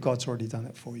 I believe God's already done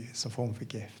it for you. It's a form of a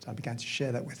gift. I began to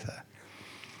share that with her.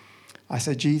 I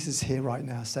said, Jesus is here right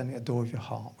now, standing at the door of your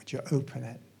heart. Would you open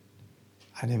it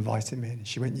and invite him in? And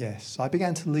she went, yes. So I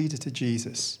began to lead her to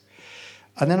Jesus.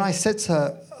 And then I said to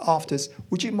her afterwards,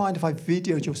 would you mind if I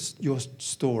videoed your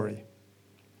story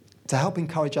to help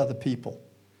encourage other people?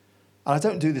 And I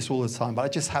don't do this all the time,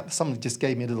 but someone just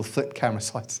gave me a little flip camera,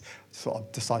 so I sort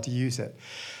of decided to use it.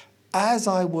 As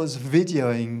I was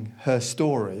videoing her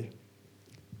story,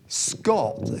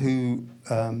 Scott, who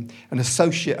an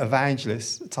associate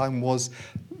evangelist at the time, was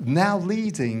now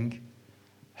leading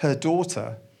her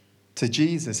daughter to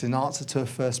Jesus in answer to her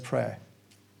first prayer.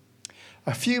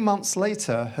 A few months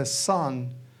later, her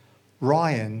son,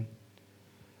 Ryan,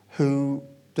 who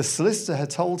the solicitor had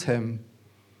told him,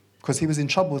 because he was in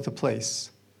trouble with the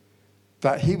police,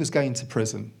 that he was going to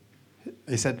prison.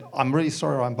 He said, I'm really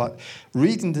sorry, Ryan, but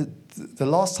reading the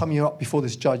last time you were up before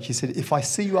this judge, he said, if I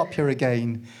see you up here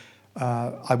again,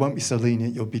 I won't be so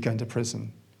lenient, you'll be going to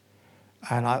prison.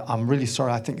 And I'm really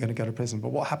sorry, I think you're going to go to prison. But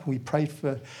what happened, we prayed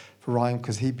for Ryan,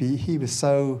 because he was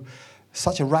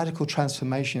such a radical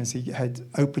transformation as he had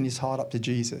opened his heart up to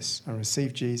Jesus and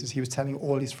received Jesus. He was telling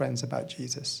all his friends about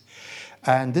Jesus.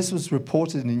 And this was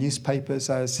reported in the newspapers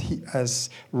as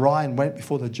Ryan went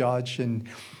before the judge, and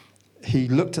he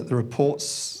looked at the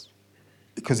reports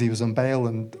because he was on bail,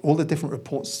 and all the different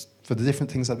reports for the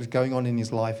different things that was going on in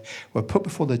his life were put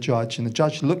before the judge. And the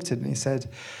judge looked at it and he said,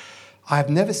 I have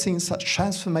never seen such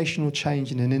transformational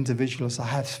change in an individual as I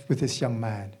have with this young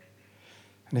man.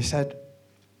 And he said,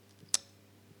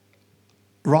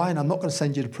 Ryan, I'm not going to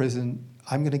send you to prison.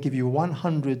 I'm going to give you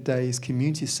 100 days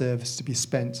community service to be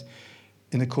spent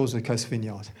in the Cause of the Coast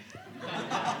Vineyard.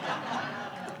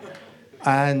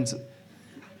 And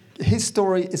his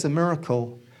story is a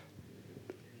miracle,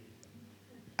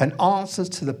 an answer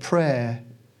to the prayer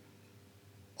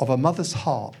of a mother's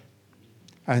heart.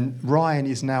 And Ryan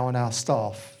is now on our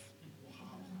staff,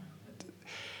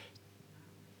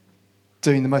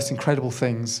 doing the most incredible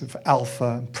things for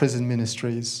Alpha and prison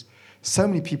ministries. So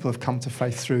many people have come to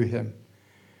faith through him.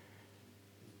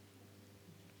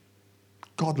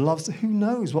 God loves it. Who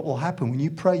knows what will happen when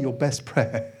you pray your best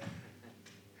prayer?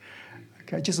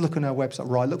 Okay, just look on our website,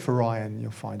 Ryan. Look for Ryan, and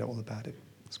you'll find out all about it.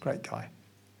 He's a great guy.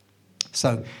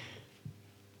 So,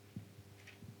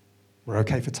 we're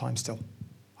okay for time still.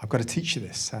 I've got to teach you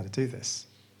this, how to do this.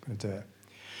 I'm going to do it.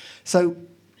 So,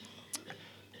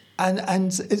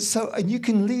 and you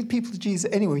can lead people to Jesus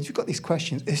anyway. If you've got these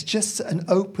questions, it's just an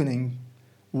opening.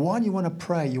 One, you want to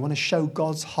pray. You want to show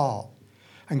God's heart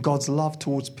and God's love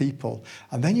towards people.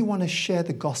 And then you want to share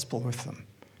the gospel with them.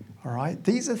 All right?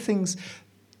 These are things,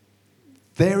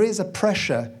 there is a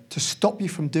pressure to stop you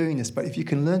from doing this, but if you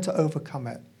can learn to overcome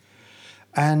it,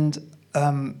 and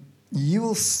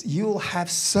you'll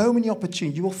have so many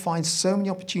opportunities, you will find so many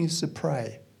opportunities to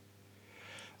pray.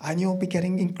 And you'll be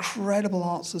getting incredible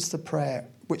answers to prayer,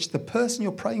 which the person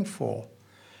you're praying for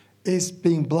is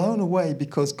being blown away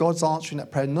because God's answering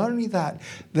that prayer. Not only that,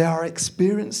 they are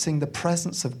experiencing the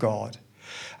presence of God.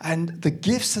 And the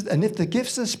gifts, and if the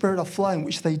gifts of the Spirit are flowing,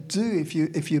 which they do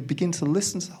if you begin to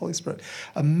listen to the Holy Spirit,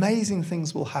 amazing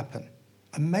things will happen.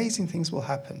 Amazing things will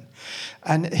happen.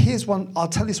 And here's one, I'll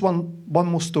tell this one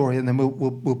more story, and then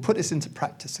we'll put this into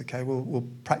practice, okay? We'll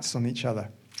practice on each other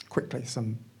quickly.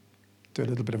 Do a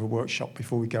little bit of a workshop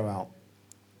before we go out.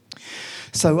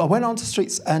 So I went onto the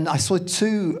streets and I saw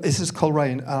this is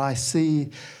Coleraine, and I see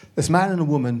this man and a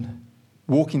woman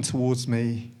walking towards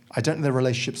me. I don't know their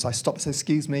relationship, so I stopped and said,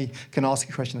 excuse me, can I ask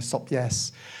you a question? I stopped,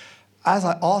 yes. As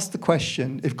I asked the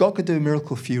question, if God could do a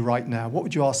miracle for you right now, what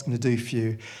would you ask him to do for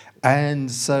you? And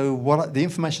so the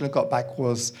information I got back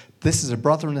was, this is a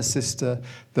brother and a sister.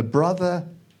 The brother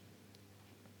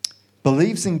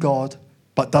believes in God,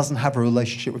 but doesn't have a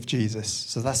relationship with Jesus.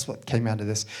 So that's what came out of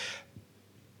this.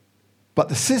 But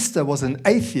the sister was an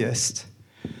atheist,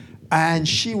 and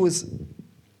she was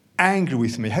angry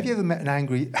with me. Have you ever met an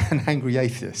angry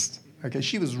atheist? Okay,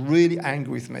 she was really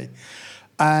angry with me.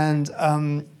 And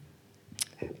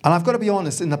I've got to be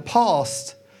honest, in the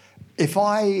past, if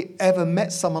I ever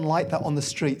met someone like that on the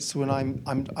streets when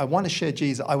I want to share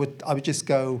Jesus, I would just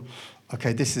go,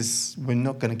 okay, we're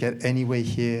not going to get anywhere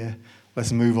here.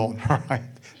 Let's move on, all right?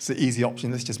 It's the easy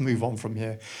option. Let's just move on from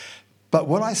here. But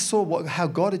what I saw, how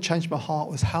God had changed my heart,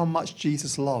 was how much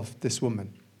Jesus loved this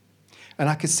woman. And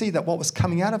I could see that what was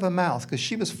coming out of her mouth, because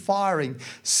she was firing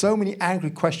so many angry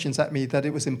questions at me that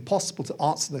it was impossible to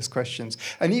answer those questions.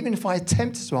 And even if I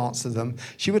attempted to answer them,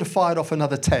 she would have fired off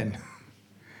another 10.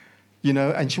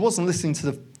 And she wasn't listening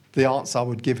to the answer I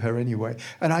would give her anyway.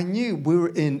 And I knew we were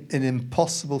in an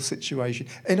impossible situation.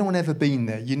 Anyone ever been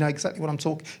there? You know exactly what I'm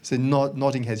talking. So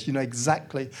nodding heads. You know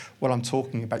exactly what I'm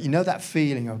talking about. You know that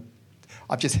feeling of,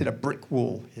 I've just hit a brick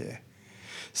wall here.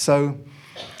 So,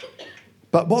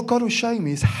 but what God was showing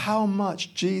me is how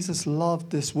much Jesus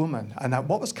loved this woman, and that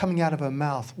what was coming out of her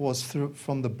mouth was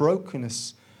from the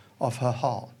brokenness of her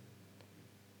heart.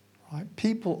 Right?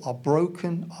 People are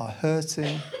broken, are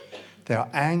hurting, they are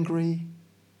angry,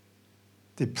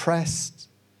 depressed,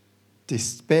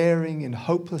 despairing, in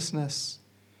hopelessness,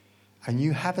 and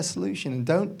you have a solution. And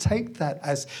don't take that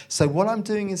as, so what I'm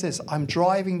doing is this, I'm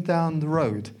driving down the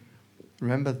road.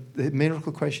 Remember, the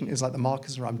miracle question is like the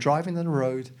markers. I'm driving down the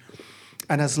road,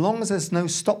 and as long as there's no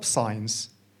stop signs,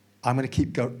 I'm going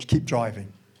to keep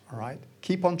driving, all right?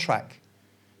 Keep on track.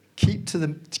 Keep to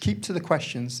the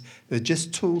questions. They're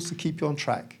just tools to keep you on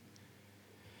track.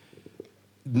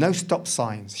 No stop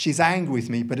signs. She's angry with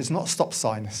me, but it's not a stop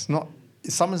sign. It's not.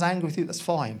 If someone's angry with you, that's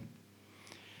fine.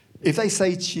 If they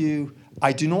say to you,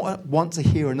 I do not want to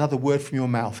hear another word from your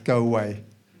mouth, go away.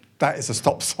 That is a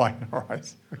stop sign, all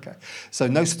right? Okay. So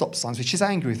no stop signs. But she's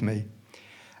angry with me.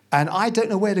 And I don't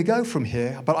know where to go from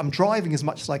here, but I'm driving as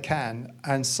much as I can.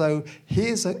 And so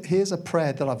here's a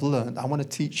prayer that I've learned. I want to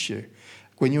teach you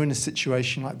when you're in a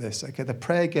situation like this. Okay, the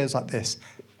prayer goes like this.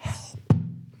 Help.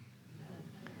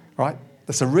 Right?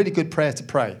 That's a really good prayer to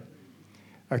pray.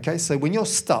 Okay, so when you're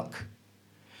stuck,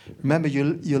 remember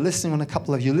you're listening on a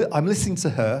couple of you. I'm listening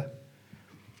to her.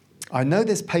 I know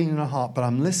there's pain in her heart, but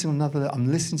I'm listening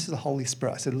to the Holy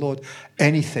Spirit. I said, Lord,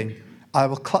 anything. I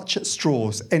will clutch at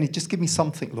straws. Just give me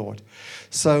something, Lord.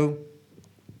 So,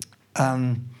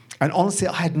 and honestly,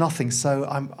 I had nothing. So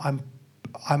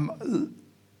I'm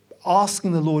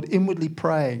asking the Lord, inwardly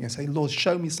praying and saying, Lord,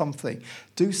 show me something.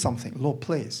 Do something, Lord,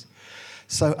 please.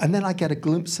 So, and then I get a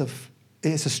glimpse of,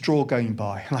 it's a straw going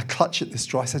by. And I clutch at this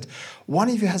straw. I said, one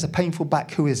of you has a painful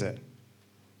back. Who is it?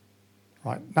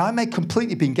 Right. Now, I may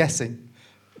completely been guessing,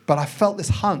 but I felt this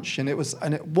hunch, and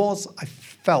I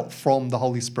felt from the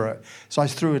Holy Spirit. So I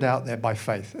threw it out there by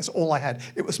faith. That's all I had.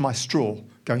 It was my straw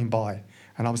going by.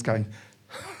 And I was going,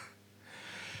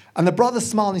 and the brother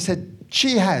smiled and he said,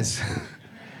 she has.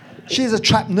 She has a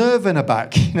trapped nerve in her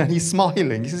back. And he's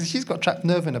smiling. He says, she's got a trapped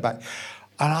nerve in her back.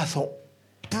 And I thought,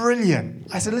 brilliant.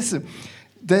 I said, listen,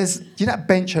 there's, that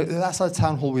bench outside the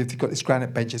town hall, we've got these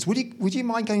granite benches. Would you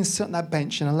mind going and sit on that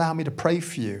bench and allow me to pray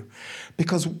for you?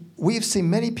 Because we've seen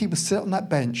many people sit on that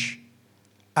bench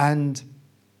and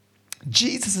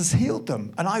Jesus has healed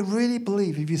them. And I really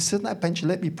believe if you sit on that bench and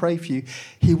let me pray for you,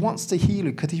 he wants to heal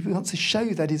you because he wants to show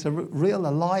you that he's real,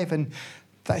 alive, and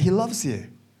that he loves you.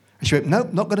 And she went,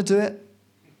 nope, not going to do it.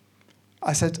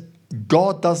 I said,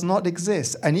 God does not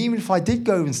exist. And even if I did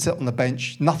go and sit on the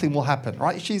bench, nothing will happen,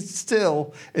 right? She's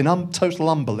still in total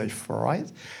unbelief, all right?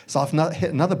 So I've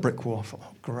hit another brick wall. I thought,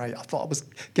 oh, great. I thought I was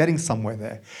getting somewhere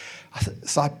there.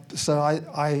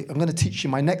 I'm going to teach you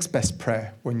my next best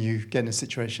prayer when you get in a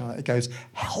situation like that. It goes,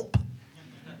 help.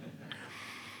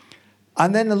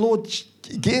 And then the Lord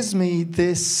gives me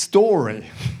this story.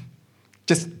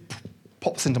 Just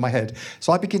pops into my head.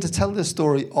 So I begin to tell the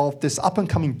story of this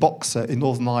up-and-coming boxer in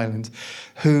Northern Ireland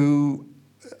who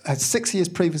had 6 years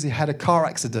previously had a car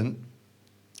accident,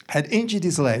 had injured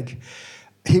his leg.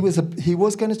 He was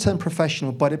going to turn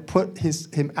professional, but it put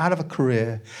him out of a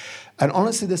career. And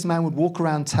honestly, this man would walk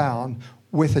around town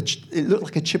with it looked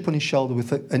like a chip on his shoulder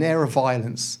with an air of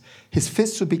violence. His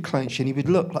fists would be clenched, and he would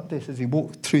look like this as he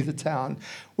walked through the town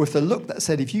with a look that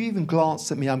said, if you even glance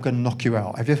at me, I'm going to knock you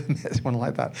out. Have you ever met someone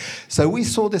like that? So we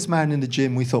saw this man in the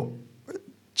gym. We thought,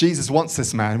 Jesus wants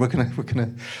this man. We're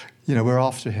we're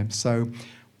after him. So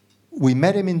we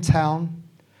met him in town.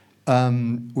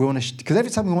 Because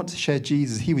every time we want to share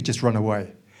Jesus, he would just run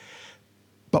away.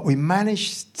 But we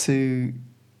managed to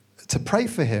pray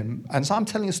for him. And so I'm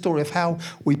telling a story of how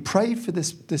we prayed for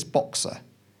this boxer.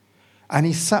 And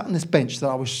he sat on this bench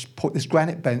this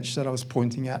granite bench that I was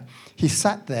pointing at. He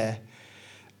sat there,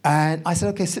 and I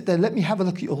said, okay, sit there, let me have a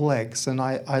look at your legs. And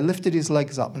I lifted his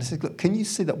legs up, and I said, look, can you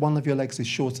see that one of your legs is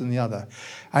shorter than the other?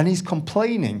 And he's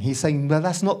complaining. He's saying, well,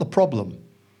 that's not the problem.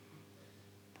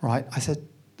 Right? I said,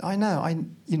 I know,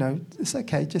 it's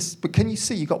okay, but can you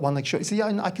see you got one leg short? He said,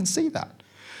 yeah, I can see that.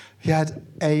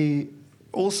 He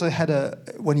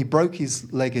when he broke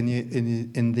his leg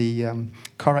in the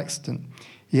car accident,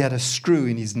 he had a screw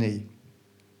in his knee.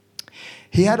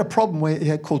 He had a problem where he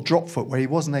had called drop foot, where he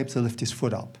wasn't able to lift his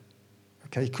foot up.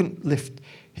 Okay, he couldn't lift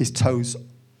his toes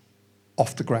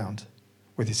off the ground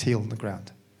with his heel on the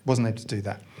ground. He wasn't able to do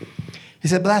that. He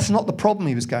said, but that's not the problem.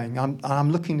 He was going.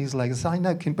 I'm looking at his legs. I said,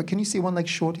 I know, but can you see one leg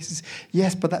short? He says,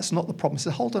 yes, but that's not the problem. I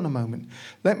said, hold on a moment.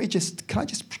 Can I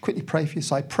just quickly pray for you?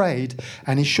 So I prayed,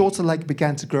 and his shorter leg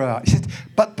began to grow out. He said,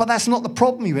 but that's not the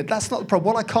problem. He went, that's not the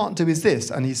problem. What I can't do is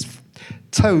this. And his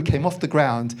toe came off the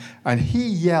ground, and he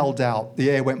yelled out.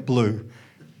 The air went blue,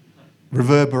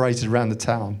 reverberated around the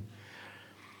town.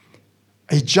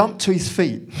 He jumped to his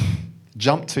feet.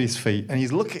 And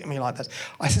he's looking at me like that.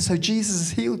 I said, so Jesus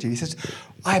has healed you? He says,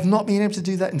 I have not been able to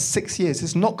do that in 6 years.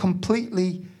 It's not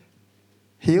completely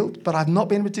healed, but I've not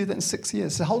been able to do that in 6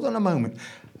 years. So hold on a moment.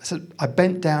 I said, I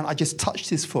bent down. I just touched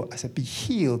his foot. I said, be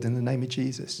healed in the name of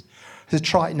Jesus. I said,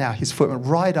 try it now. His foot went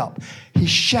right up. He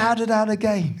shouted out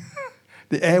again.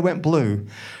 The air went blue.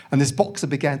 And this boxer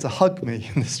began to hug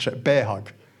me in the street, bear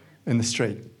hug in the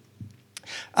street.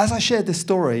 As I shared this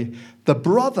story, the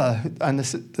brother and the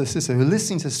sister who were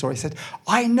listening to the story said,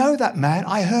 I know that man.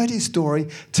 I heard his story.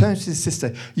 Turned to his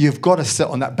sister, you've got to sit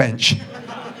on that bench.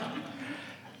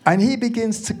 And he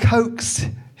begins to coax.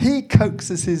 He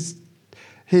coaxes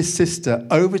his sister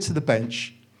over to the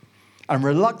bench. And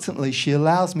reluctantly, she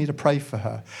allows me to pray for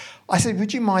her. I said,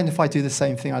 would you mind if I do the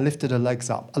same thing? I lifted her legs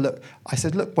up. I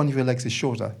said, look, one of your legs is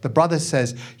shorter. The brother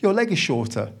says, your leg is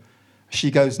shorter.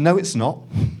 She goes, no, it's not.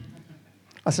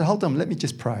 I said, hold on, let me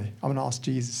just pray. I'm going to ask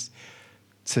Jesus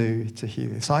to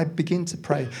heal you. So I begin to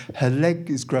pray. Her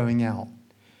leg is growing out.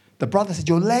 The brother said,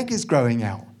 your leg is growing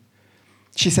out.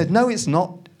 She said, no, it's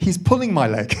not. He's pulling my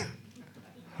leg.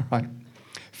 All right.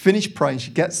 Finished praying. She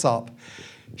gets up.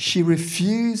 She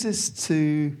refuses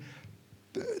to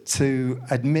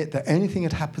admit that anything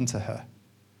had happened to her.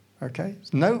 Okay?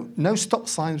 No stop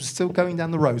signs, still going down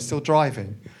the road, still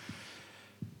driving.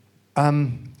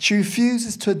 She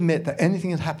refuses to admit that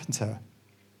anything had happened to her.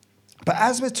 But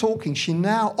as we're talking, she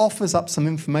now offers up some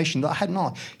information that I hadn't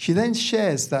asked. She then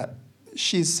shares that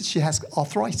she has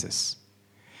arthritis.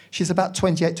 She's about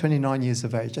 28, 29 years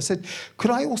of age. I said,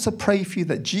 could I also pray for you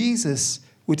that Jesus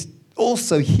would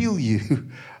also heal you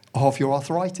of your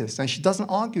arthritis? And she doesn't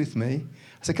argue with me.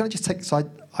 I said, can I just take, so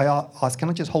I asked, can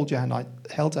I just hold your hand? I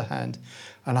held her hand.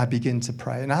 And I began to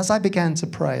pray. And as I began to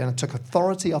pray, and I took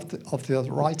authority of the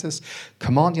arthritis,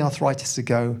 commanding arthritis to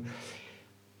go,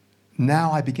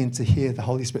 now I begin to hear the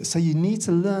Holy Spirit. So you need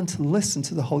to learn to listen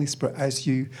to the Holy Spirit as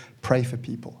you pray for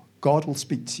people. God will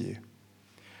speak to you.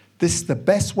 This is the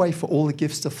best way for all the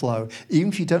gifts to flow. Even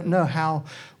if you don't know how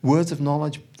words of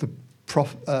knowledge, the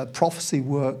prophecy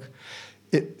work,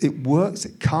 it works.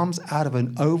 It comes out of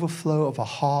an overflow of a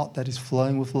heart that is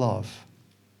flowing with love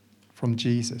from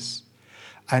Jesus.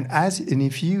 And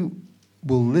if you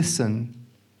will listen,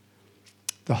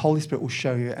 the Holy Spirit will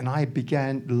show you. And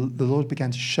the Lord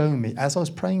began to show me, as I was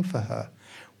praying for her,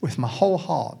 with my whole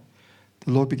heart,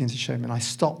 the Lord began to show me. And I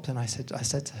stopped and I said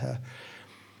to her,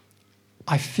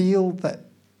 I feel that,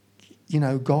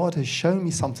 God has shown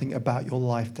me something about your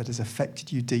life that has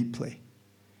affected you deeply.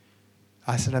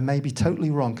 I said, I may be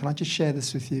totally wrong. Can I just share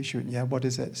this with you? She went, yeah, what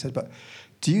is it? I said, but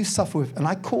do you suffer with, and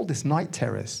I called this night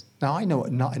terrors. Now, I know what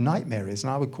a nightmare is,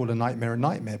 and I would call a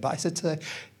nightmare. But I said to her,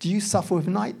 do you suffer with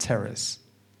night terrors?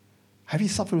 Have you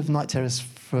suffered with night terrors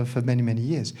for many, many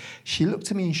years? She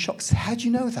looked at me in shock. Said, how do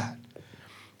you know that?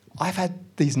 I've had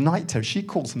these night terrors. She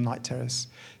calls them night terrors.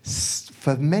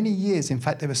 For many years, in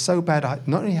fact, they were so bad, I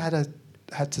not only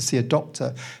had to see a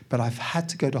doctor, but I've had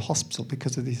to go to hospital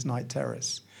because of these night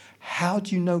terrors. How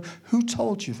do you know? Who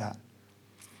told you that?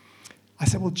 I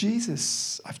said, well,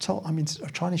 Jesus, I'm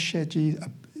trying to share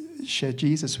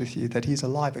Jesus with you, that he's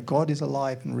alive, that God is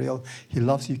alive and real. He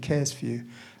loves you, cares for you,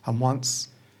 and wants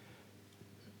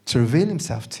to reveal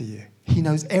himself to you. He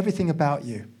knows everything about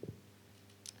you.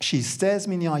 She stares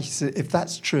me in the eye. She said, if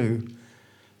that's true,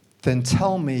 then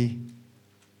tell me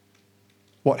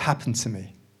what happened to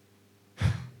me.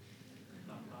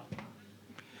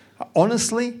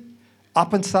 Honestly,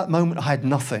 up until that moment, I had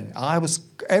nothing. I was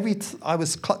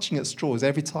clutching at straws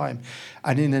every time.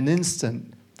 And in an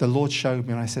instant, the Lord showed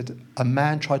me, and I said, a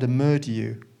man tried to murder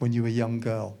you when you were a young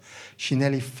girl. She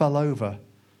nearly fell over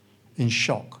in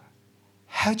shock.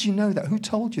 How do you know that? Who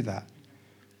told you that?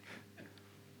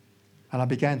 And I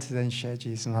began to then share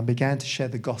Jesus, and I began to share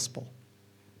the gospel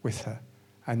with her.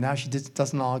 And now she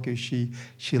doesn't argue. She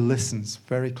listens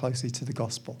very closely to the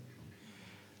gospel.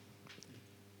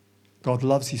 God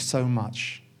loves you so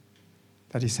much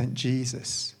that he sent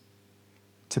Jesus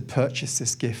to purchase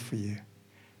this gift for you.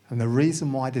 And the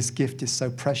reason why this gift is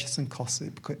so precious and costly,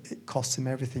 because it cost him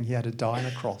everything. He had to die on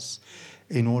a cross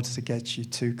in order to get you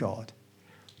to God.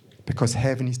 Because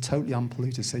heaven is totally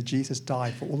unpolluted. So Jesus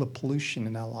died for all the pollution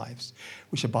in our lives,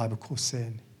 which the Bible calls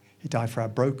sin. He died for our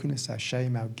brokenness, our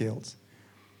shame, our guilt.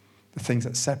 the things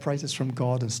that separate us from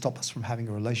God and stop us from having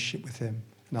a relationship with him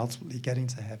and ultimately getting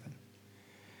to heaven.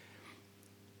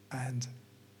 And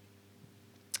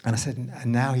I said,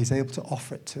 and now he's able to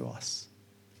offer it to us,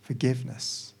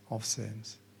 forgiveness of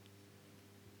sins.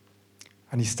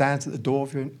 And he stands at the door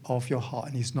of your heart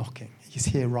and he's knocking. He's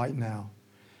here right now.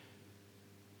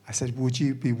 I said, would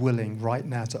you be willing right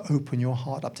now to open your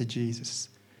heart up to Jesus,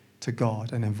 to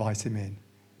God, and invite him in?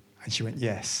 And she went,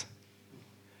 yes.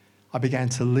 I began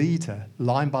to lead her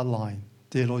line by line.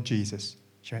 Dear Lord Jesus.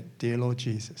 She went, dear Lord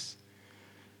Jesus.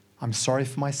 I'm sorry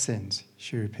for my sins.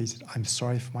 She repeated, I'm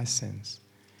sorry for my sins.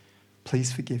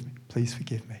 Please forgive me. Please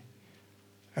forgive me.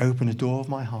 I open the door of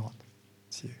my heart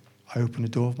to you. I open the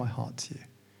door of my heart to you.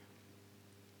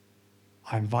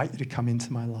 I invite you to come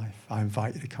into my life. I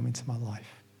invite you to come into my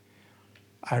life.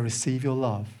 I receive your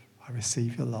love. I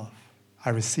receive your love. I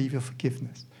receive your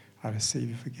forgiveness. I receive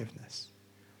your forgiveness.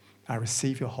 I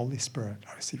receive your Holy Spirit.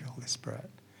 I receive your Holy Spirit.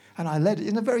 And I led it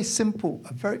in a very,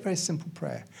 very simple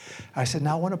prayer. I said,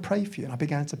 now I want to pray for you. And I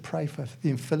began to pray for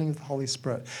the infilling of the Holy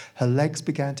Spirit. Her legs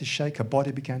began to shake. Her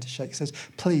body began to shake. She says,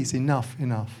 please, enough,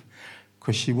 enough.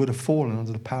 Because she would have fallen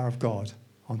under the power of God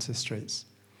onto the streets.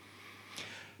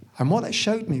 And what it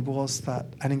showed me was that,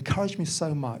 and encouraged me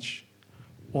so much,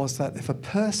 was that if a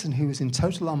person who was in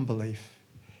total unbelief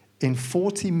in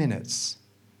 40 minutes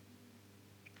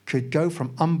could go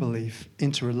from unbelief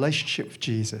into relationship with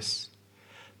Jesus,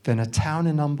 then a town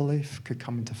in unbelief could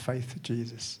come into faith with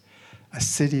Jesus. A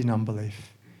city in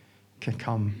unbelief can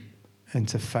come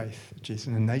into faith with Jesus.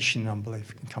 And a nation in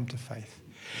unbelief can come to faith.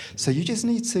 So you just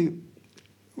need to,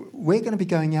 we're going to be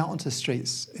going out onto the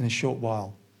streets in a short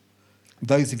while.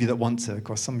 Those of you that want to, of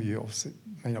course, some of you obviously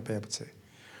may not be able to.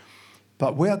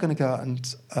 But we are going to go out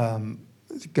and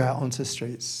go out onto the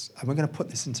streets, and we're going to put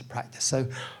this into practice. So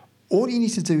all you need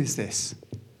to do is this.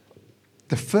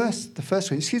 The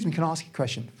first way, excuse me, can I ask you a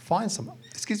question? Find someone.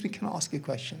 Excuse me, can I ask you a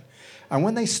question? And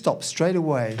when they stop, straight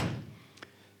away,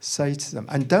 say to them,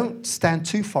 and don't stand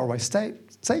too far away. Stay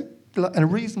at a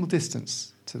reasonable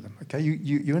distance to them, okay?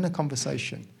 You're in a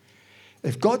conversation.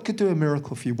 If God could do a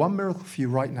miracle for you, one miracle for you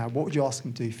right now, what would you ask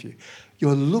him to do for you?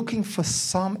 You're looking for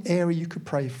some area you could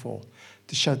pray for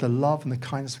to show the love and the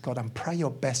kindness of God, and pray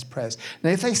your best prayers.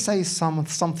 Now, if they say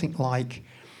something like,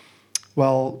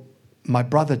 well, my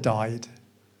brother died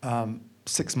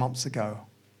 6 months ago,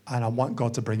 and I want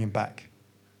God to bring him back,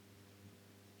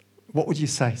 what would you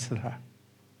say to that?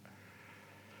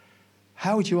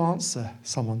 How would you answer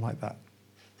someone like that?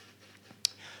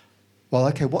 Well,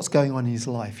 okay, what's going on in his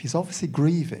life? He's obviously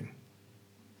grieving.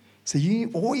 So you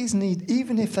always need,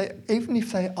 even if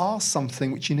they ask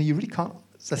something which you really can't,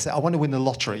 let's say, I want to win the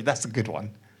lottery. That's a good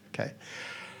one. Okay.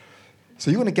 So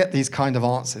you want to get these kind of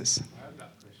answers. I had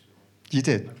that question. You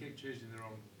did? I keep choosing the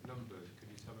wrong numbers. Could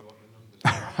you tell me what the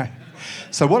numbers are? Right.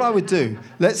 So what I would do,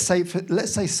 let's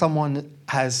say someone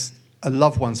has a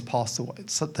loved one's passed away.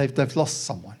 So they've lost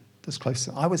someone that's close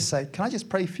to them. I would say, can I just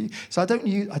pray for you? So I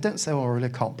don't say, oh, I really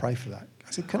can't pray for that.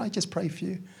 I said, can I just pray for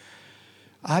you?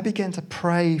 I began to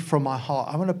pray from my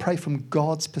heart. I want to pray from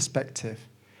God's perspective,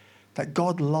 that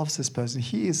God loves this person.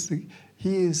 He is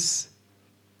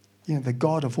the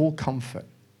God of all comfort.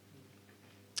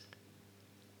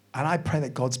 And I pray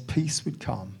that God's peace would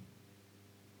come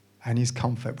and his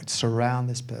comfort would surround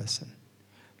this person,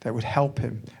 that would help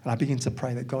him. And I begin to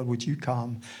pray that, God, would you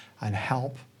come and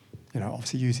help,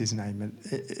 obviously use his name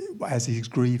as he's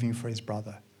grieving for his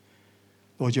brother.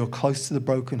 Lord, you're close to the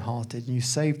brokenhearted, and you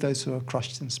save those who are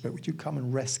crushed in spirit. Would you come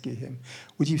and rescue him?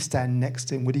 Would you stand next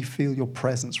to him? Would he feel your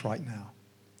presence right now?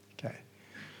 Okay.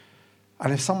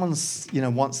 And if someone's,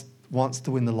 wants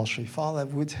to win the lottery, Father,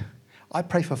 I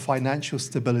pray for financial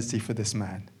stability for this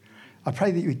man. I pray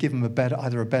that you would give him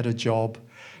either a better job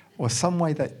or some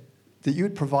way that you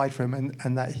would provide for him,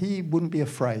 and that he wouldn't be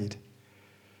afraid,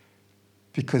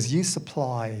 because you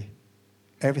supply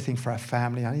everything for our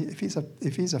family. And if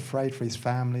he's afraid for his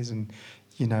families, and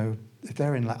if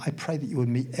they're in, I pray that you would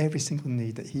meet every single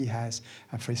need that he has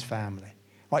and for his family.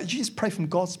 Right? You just pray from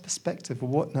God's perspective,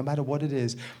 no matter what it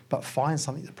is, but find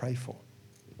something to pray for.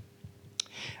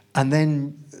 And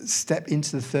then step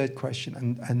into the third question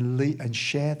and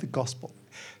share the gospel.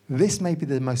 This may be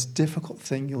the most difficult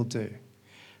thing you'll do,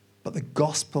 but the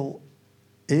gospel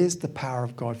is the power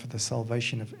of God for the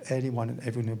salvation of anyone and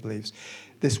everyone who believes.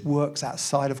 This works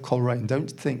outside of Coleraine. Don't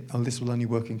think, oh, this will only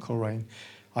work in Coleraine.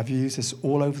 I've used this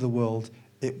all over the world.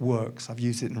 It works. I've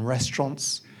used it in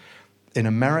restaurants. In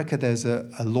America, there's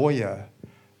a lawyer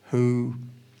who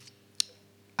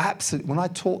absolutely, when I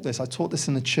taught this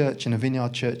in a church, in a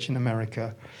Vineyard church in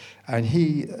America, And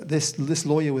this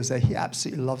lawyer was there. He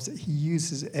absolutely loves it. He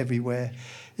uses it everywhere.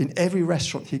 In every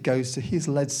restaurant he goes to, he's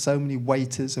led so many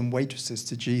waiters and waitresses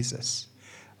to Jesus,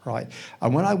 right?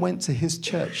 And when I went to his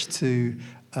church to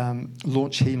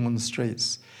launch Healing on the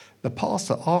Streets, the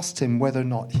pastor asked him whether or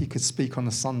not he could speak on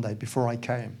a Sunday before I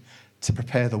came to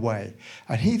prepare the way.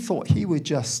 And he thought he would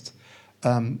just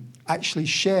actually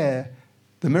share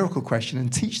the miracle question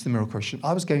and teach the miracle question.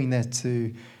 I was going there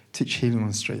to teach Healing on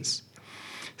the Streets.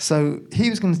 So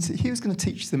he was going to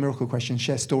teach the miracle question,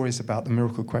 share stories about the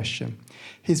miracle question.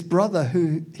 His brother,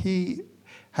 who he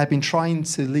had been trying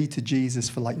to lead to Jesus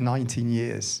for like 19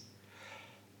 years,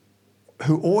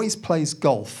 who always plays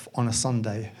golf on a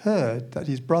Sunday, heard that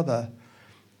his brother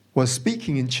was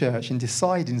speaking in church and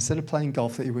decided instead of playing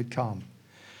golf that he would come.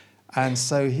 And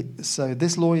so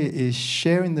this lawyer is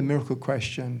sharing the miracle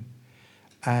question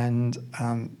and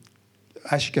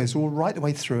actually goes all right the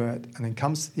way through it and then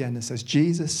comes to the end and says,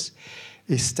 Jesus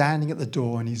is standing at the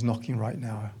door and he's knocking right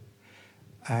now.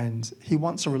 And he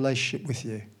wants a relationship with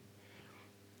you.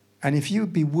 And if you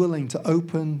would be willing to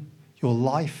open your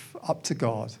life up to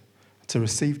God, to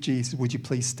receive Jesus, would you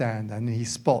please stand? And he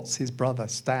spots his brother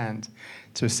stand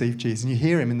to receive Jesus. And you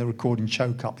hear him in the recording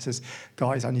choke up. He says,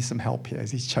 guys, I need some help here.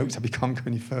 As he chokes up, he can't go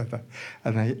any further.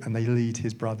 And they lead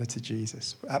his brother to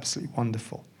Jesus. Absolutely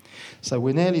wonderful. So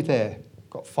we're nearly there.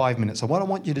 Got 5 minutes. So what I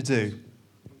want you to do.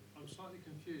 I'm slightly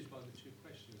confused by the two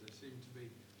questions. They seem to be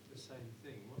the same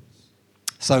thing.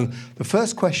 So the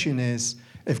first question is,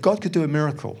 if God could do a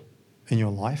miracle in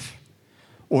your life,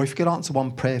 or if you could answer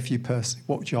one prayer for you personally,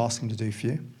 what would you ask him to do for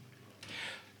you?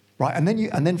 Right, and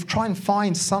then try and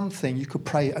find something you could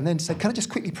pray, and then say, can I just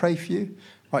quickly pray for you?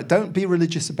 Right, don't be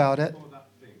religious about it. Or that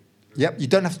thing. Yep, you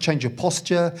don't have to change your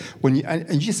posture. And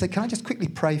you just say, can I just quickly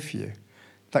pray for you?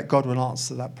 That God will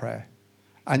answer that prayer.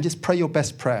 And just pray your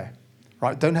best prayer.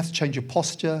 Right, don't have to change your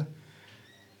posture.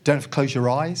 Don't have to close your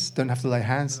eyes. Don't have to lay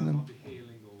hands on them.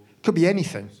 Could be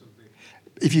anything.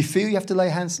 If you feel you have to lay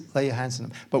your hands on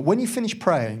them. But when you finish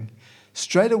praying,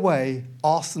 straight away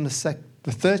ask them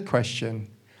the third question.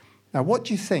 Now, what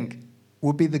do you think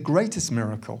would be the greatest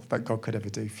miracle that God could ever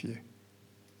do for you?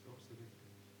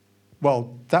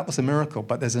 Well, that was a miracle,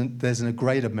 but there's a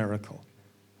greater miracle.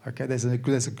 Okay, there's a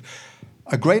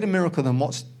greater miracle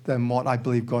than what I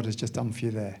believe God has just done for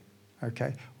you there.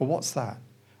 Okay, well, what's that?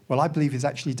 Well, I believe He's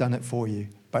actually done it for you,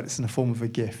 but it's in the form of a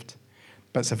gift.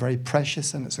 But it's a very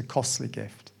precious and it's a costly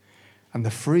gift. And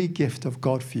the free gift of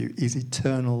God for you is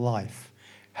eternal life.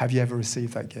 Have you ever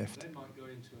received that gift? They might go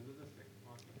into another thing,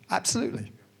 might they?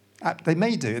 Absolutely. They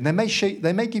may do. And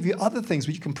they may give you other things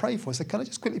which you can pray for. So can I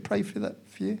just quickly pray for that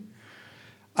for you?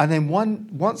 And then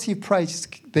once you've prayed,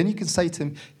 then you can say to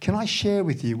him, can I share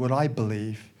with you what I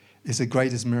believe is the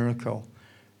greatest miracle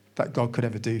that God could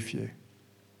ever do for you?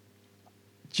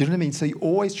 Do you know what I mean? So you're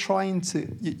always trying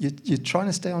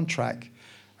to stay on track,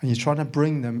 and you're trying to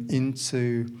bring them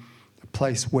into a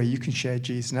place where you can share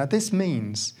Jesus. Now this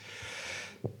means,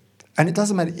 and it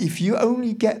doesn't matter, if you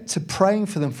only get to praying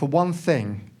for them for one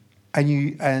thing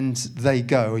and they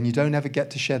go and you don't ever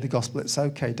get to share the gospel, it's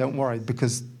okay, don't worry,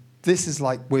 because this is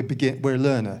like we're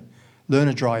learner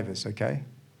drivers, okay?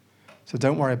 So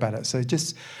don't worry about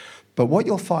it. But what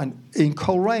you'll find in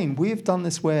Coleraine, we've done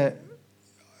this where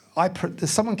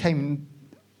someone came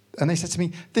and they said to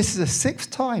me, this is the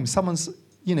sixth time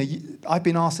I've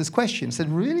been asked this question. I said,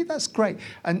 really? That's great.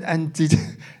 And did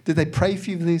they pray for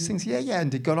you for these things? Yeah.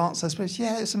 And did God answer those prayers?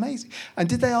 Yeah, it's amazing. And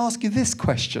did they ask you this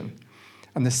question?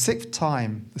 And the sixth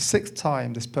time,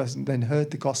 this person then heard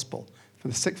the gospel for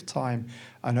the sixth time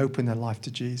and opened their life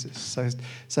to Jesus.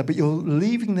 But you're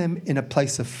leaving them in a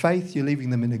place of faith. You're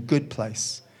leaving them in a good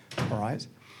place, all right?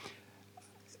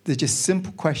 They're just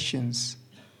simple questions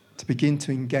to begin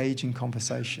to engage in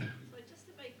conversation. So just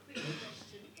a very quick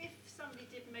question. If somebody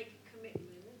did make a commitment,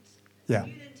 Yeah.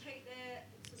 do you then take their...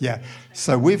 Yeah.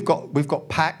 So we've got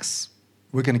packs.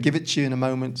 We're going to give it to you in a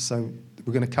moment. So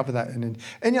we're going to cover that. And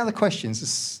any other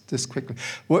questions, just quickly.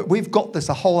 We've got this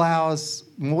a whole hour's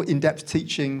more in-depth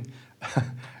teaching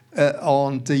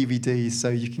on DVD, so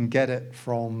you can get it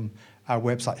from our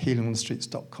website,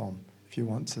 healingonthestreets.com, if you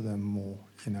want to learn more.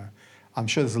 I'm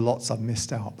sure there's lots I've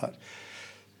missed out, but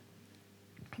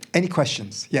any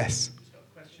questions? Yes. Just got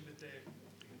a question with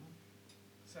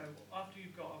so after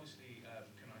you've got, obviously,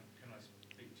 can I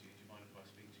speak to you? Do you mind if I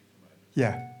speak to you for a moment?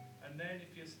 Yeah. And then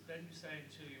you're saying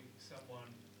to someone,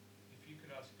 if you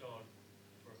could ask God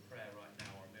for a prayer right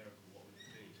now or a miracle, what would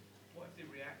it be? What if the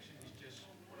reaction is just,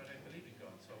 well, I don't believe in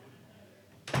God, so I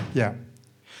wouldn't? Yeah.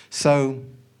 So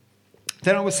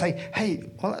then I would say, hey,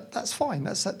 well, that's fine.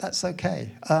 That's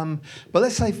okay. But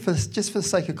let's say, just for the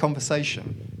sake of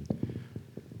conversation,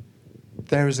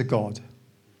 there is a God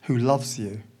who loves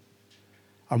you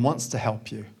and wants to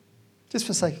help you, just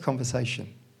for sake of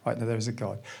conversation, right now there is a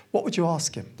God, what would you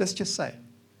ask him? Let's just say.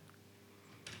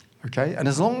 Okay? And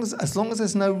as long as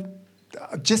there's no,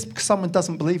 just because someone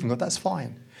doesn't believe in God, that's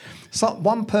fine. So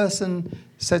one person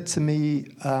said to me,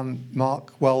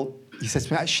 Mark, well, he said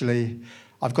to me, actually,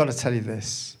 I've got to tell you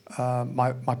this.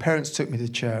 My parents took me to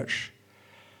church.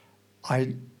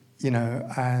 And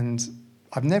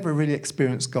I've never really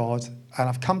experienced God, and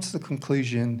I've come to the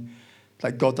conclusion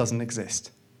that God doesn't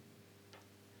exist.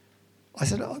 I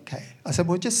said, okay. I said,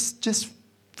 well, just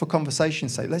for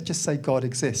conversation's sake, let's just say God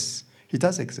exists. He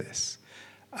does exist.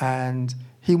 And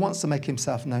he wants to make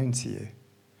himself known to you.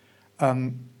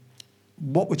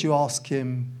 What would you ask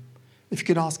him? If you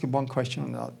could ask him one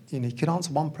question, he could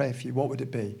answer one prayer for you, what would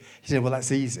it be? He said, well,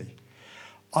 that's easy.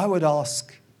 I would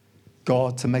ask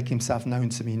God to make himself known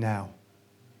to me now.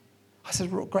 I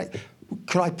said, well, great.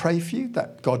 Could I pray for you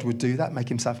that God would do that, make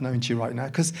himself known to you right now?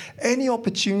 Because any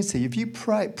opportunity, if you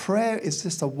pray, prayer is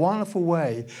just a wonderful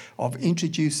way of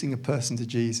introducing a person to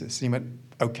Jesus. And he went,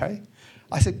 okay.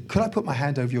 I said, could I put my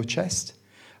hand over your chest?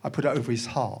 I put it over his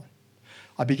heart.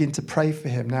 I begin to pray for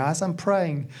him. Now, as I'm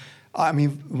praying,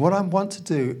 what I want to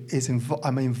do is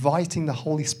I'm inviting the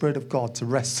Holy Spirit of God to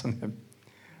rest on him.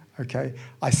 Okay?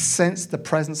 I sense the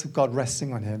presence of God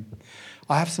resting on him.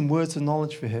 I have some words of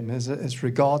knowledge for him as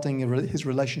regarding his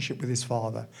relationship with his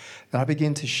Father. And I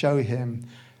begin to show him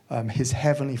his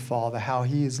Heavenly Father, how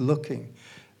he is looking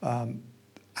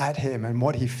at him and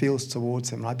what he feels towards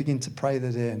him. And I begin to pray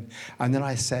that in. And then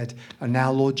I said, and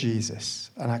now, Lord Jesus.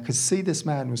 And I could see this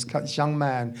young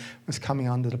man was coming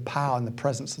under the power and the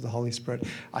presence of the Holy Spirit.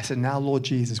 I said, now, Lord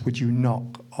Jesus, would you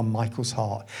knock on Michael's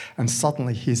heart? And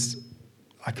suddenly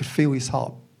I could feel his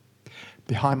heart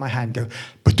behind my hand go,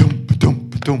 ba-dum, ba-dum,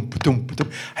 ba-dum, ba-dum, ba-dum.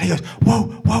 And he goes, whoa,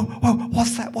 whoa, whoa,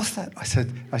 what's that? I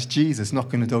said, that's Jesus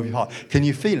knocking the door of your heart. Can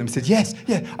you feel him? He said, yes,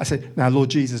 yeah. I said, now, Lord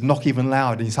Jesus, knock even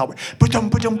louder. And his heart went, ba-dum,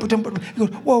 ba-dum, ba-dum, ba-dum. He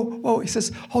goes, whoa, whoa. He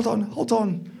says, hold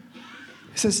on.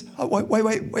 He says, oh,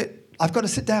 wait. I've got to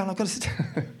sit down.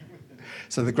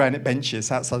 So the granite benches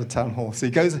outside the town hall. So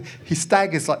he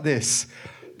staggers like this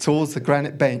towards the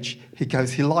granite bench. He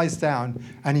lies down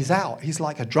and he's out. He's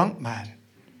like a drunk man.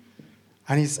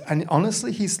 And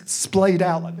honestly, he's splayed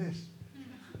out like this,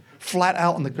 flat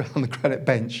out on the granite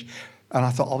bench. And I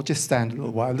thought, I'll just stand a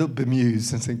little while, a little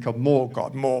bemused, and think, God, more.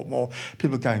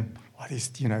 People are going, what, these,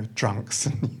 drunks?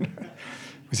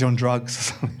 Was he on drugs or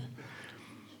something?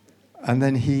 And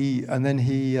then he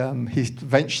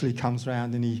eventually comes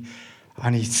around and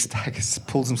he staggers,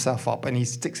 pulls himself up, and he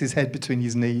sticks his head between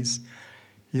his knees.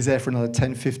 He's there for another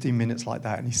 10, 15 minutes like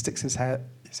that, and he sticks his head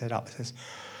up and says,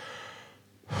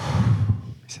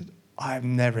 I've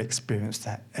never experienced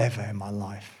that ever in my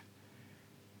life.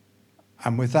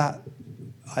 And with that,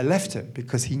 I left him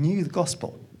because he knew the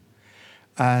gospel.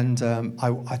 And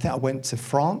I think I went to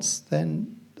France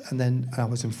then, and then I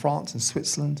was in France and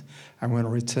Switzerland. And when I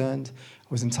returned, I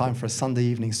was in time for a Sunday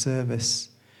evening service.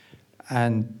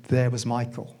 And there was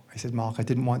Michael. He said, Mark, I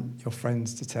didn't want your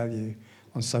friends to tell you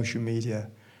on social media,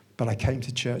 but I came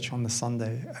to church on the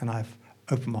Sunday and I've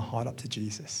opened my heart up to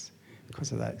Jesus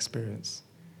because of that experience.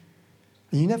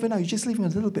 And you never know. You just leave him a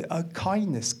little bit of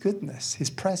kindness, goodness, his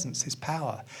presence, his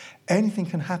power. Anything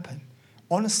can happen.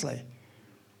 Honestly,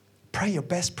 pray your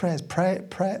best prayers. Pray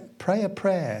a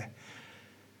prayer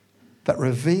that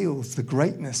reveals the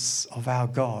greatness of our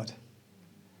God.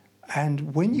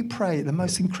 And when you pray, the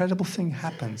most incredible thing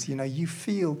happens. You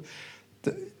feel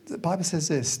that the Bible says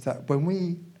this, that when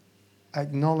we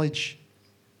acknowledge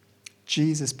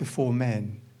Jesus before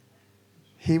men,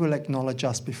 he will acknowledge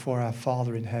us before our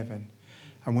Father in heaven.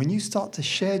 And when you start to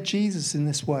share Jesus in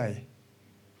this way,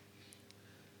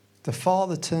 the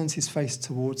Father turns his face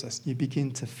towards us. You begin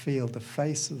to feel the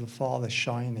face of the Father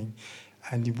shining,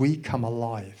 and we come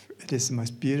alive. It is the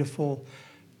most beautiful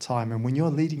time. And when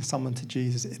you're leading someone to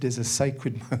Jesus, it is a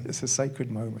sacred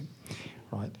moment,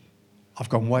 right? I've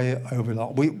gone way over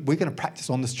that. We're going to practice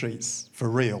on the streets for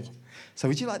real. So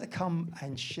would you like to come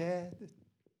and share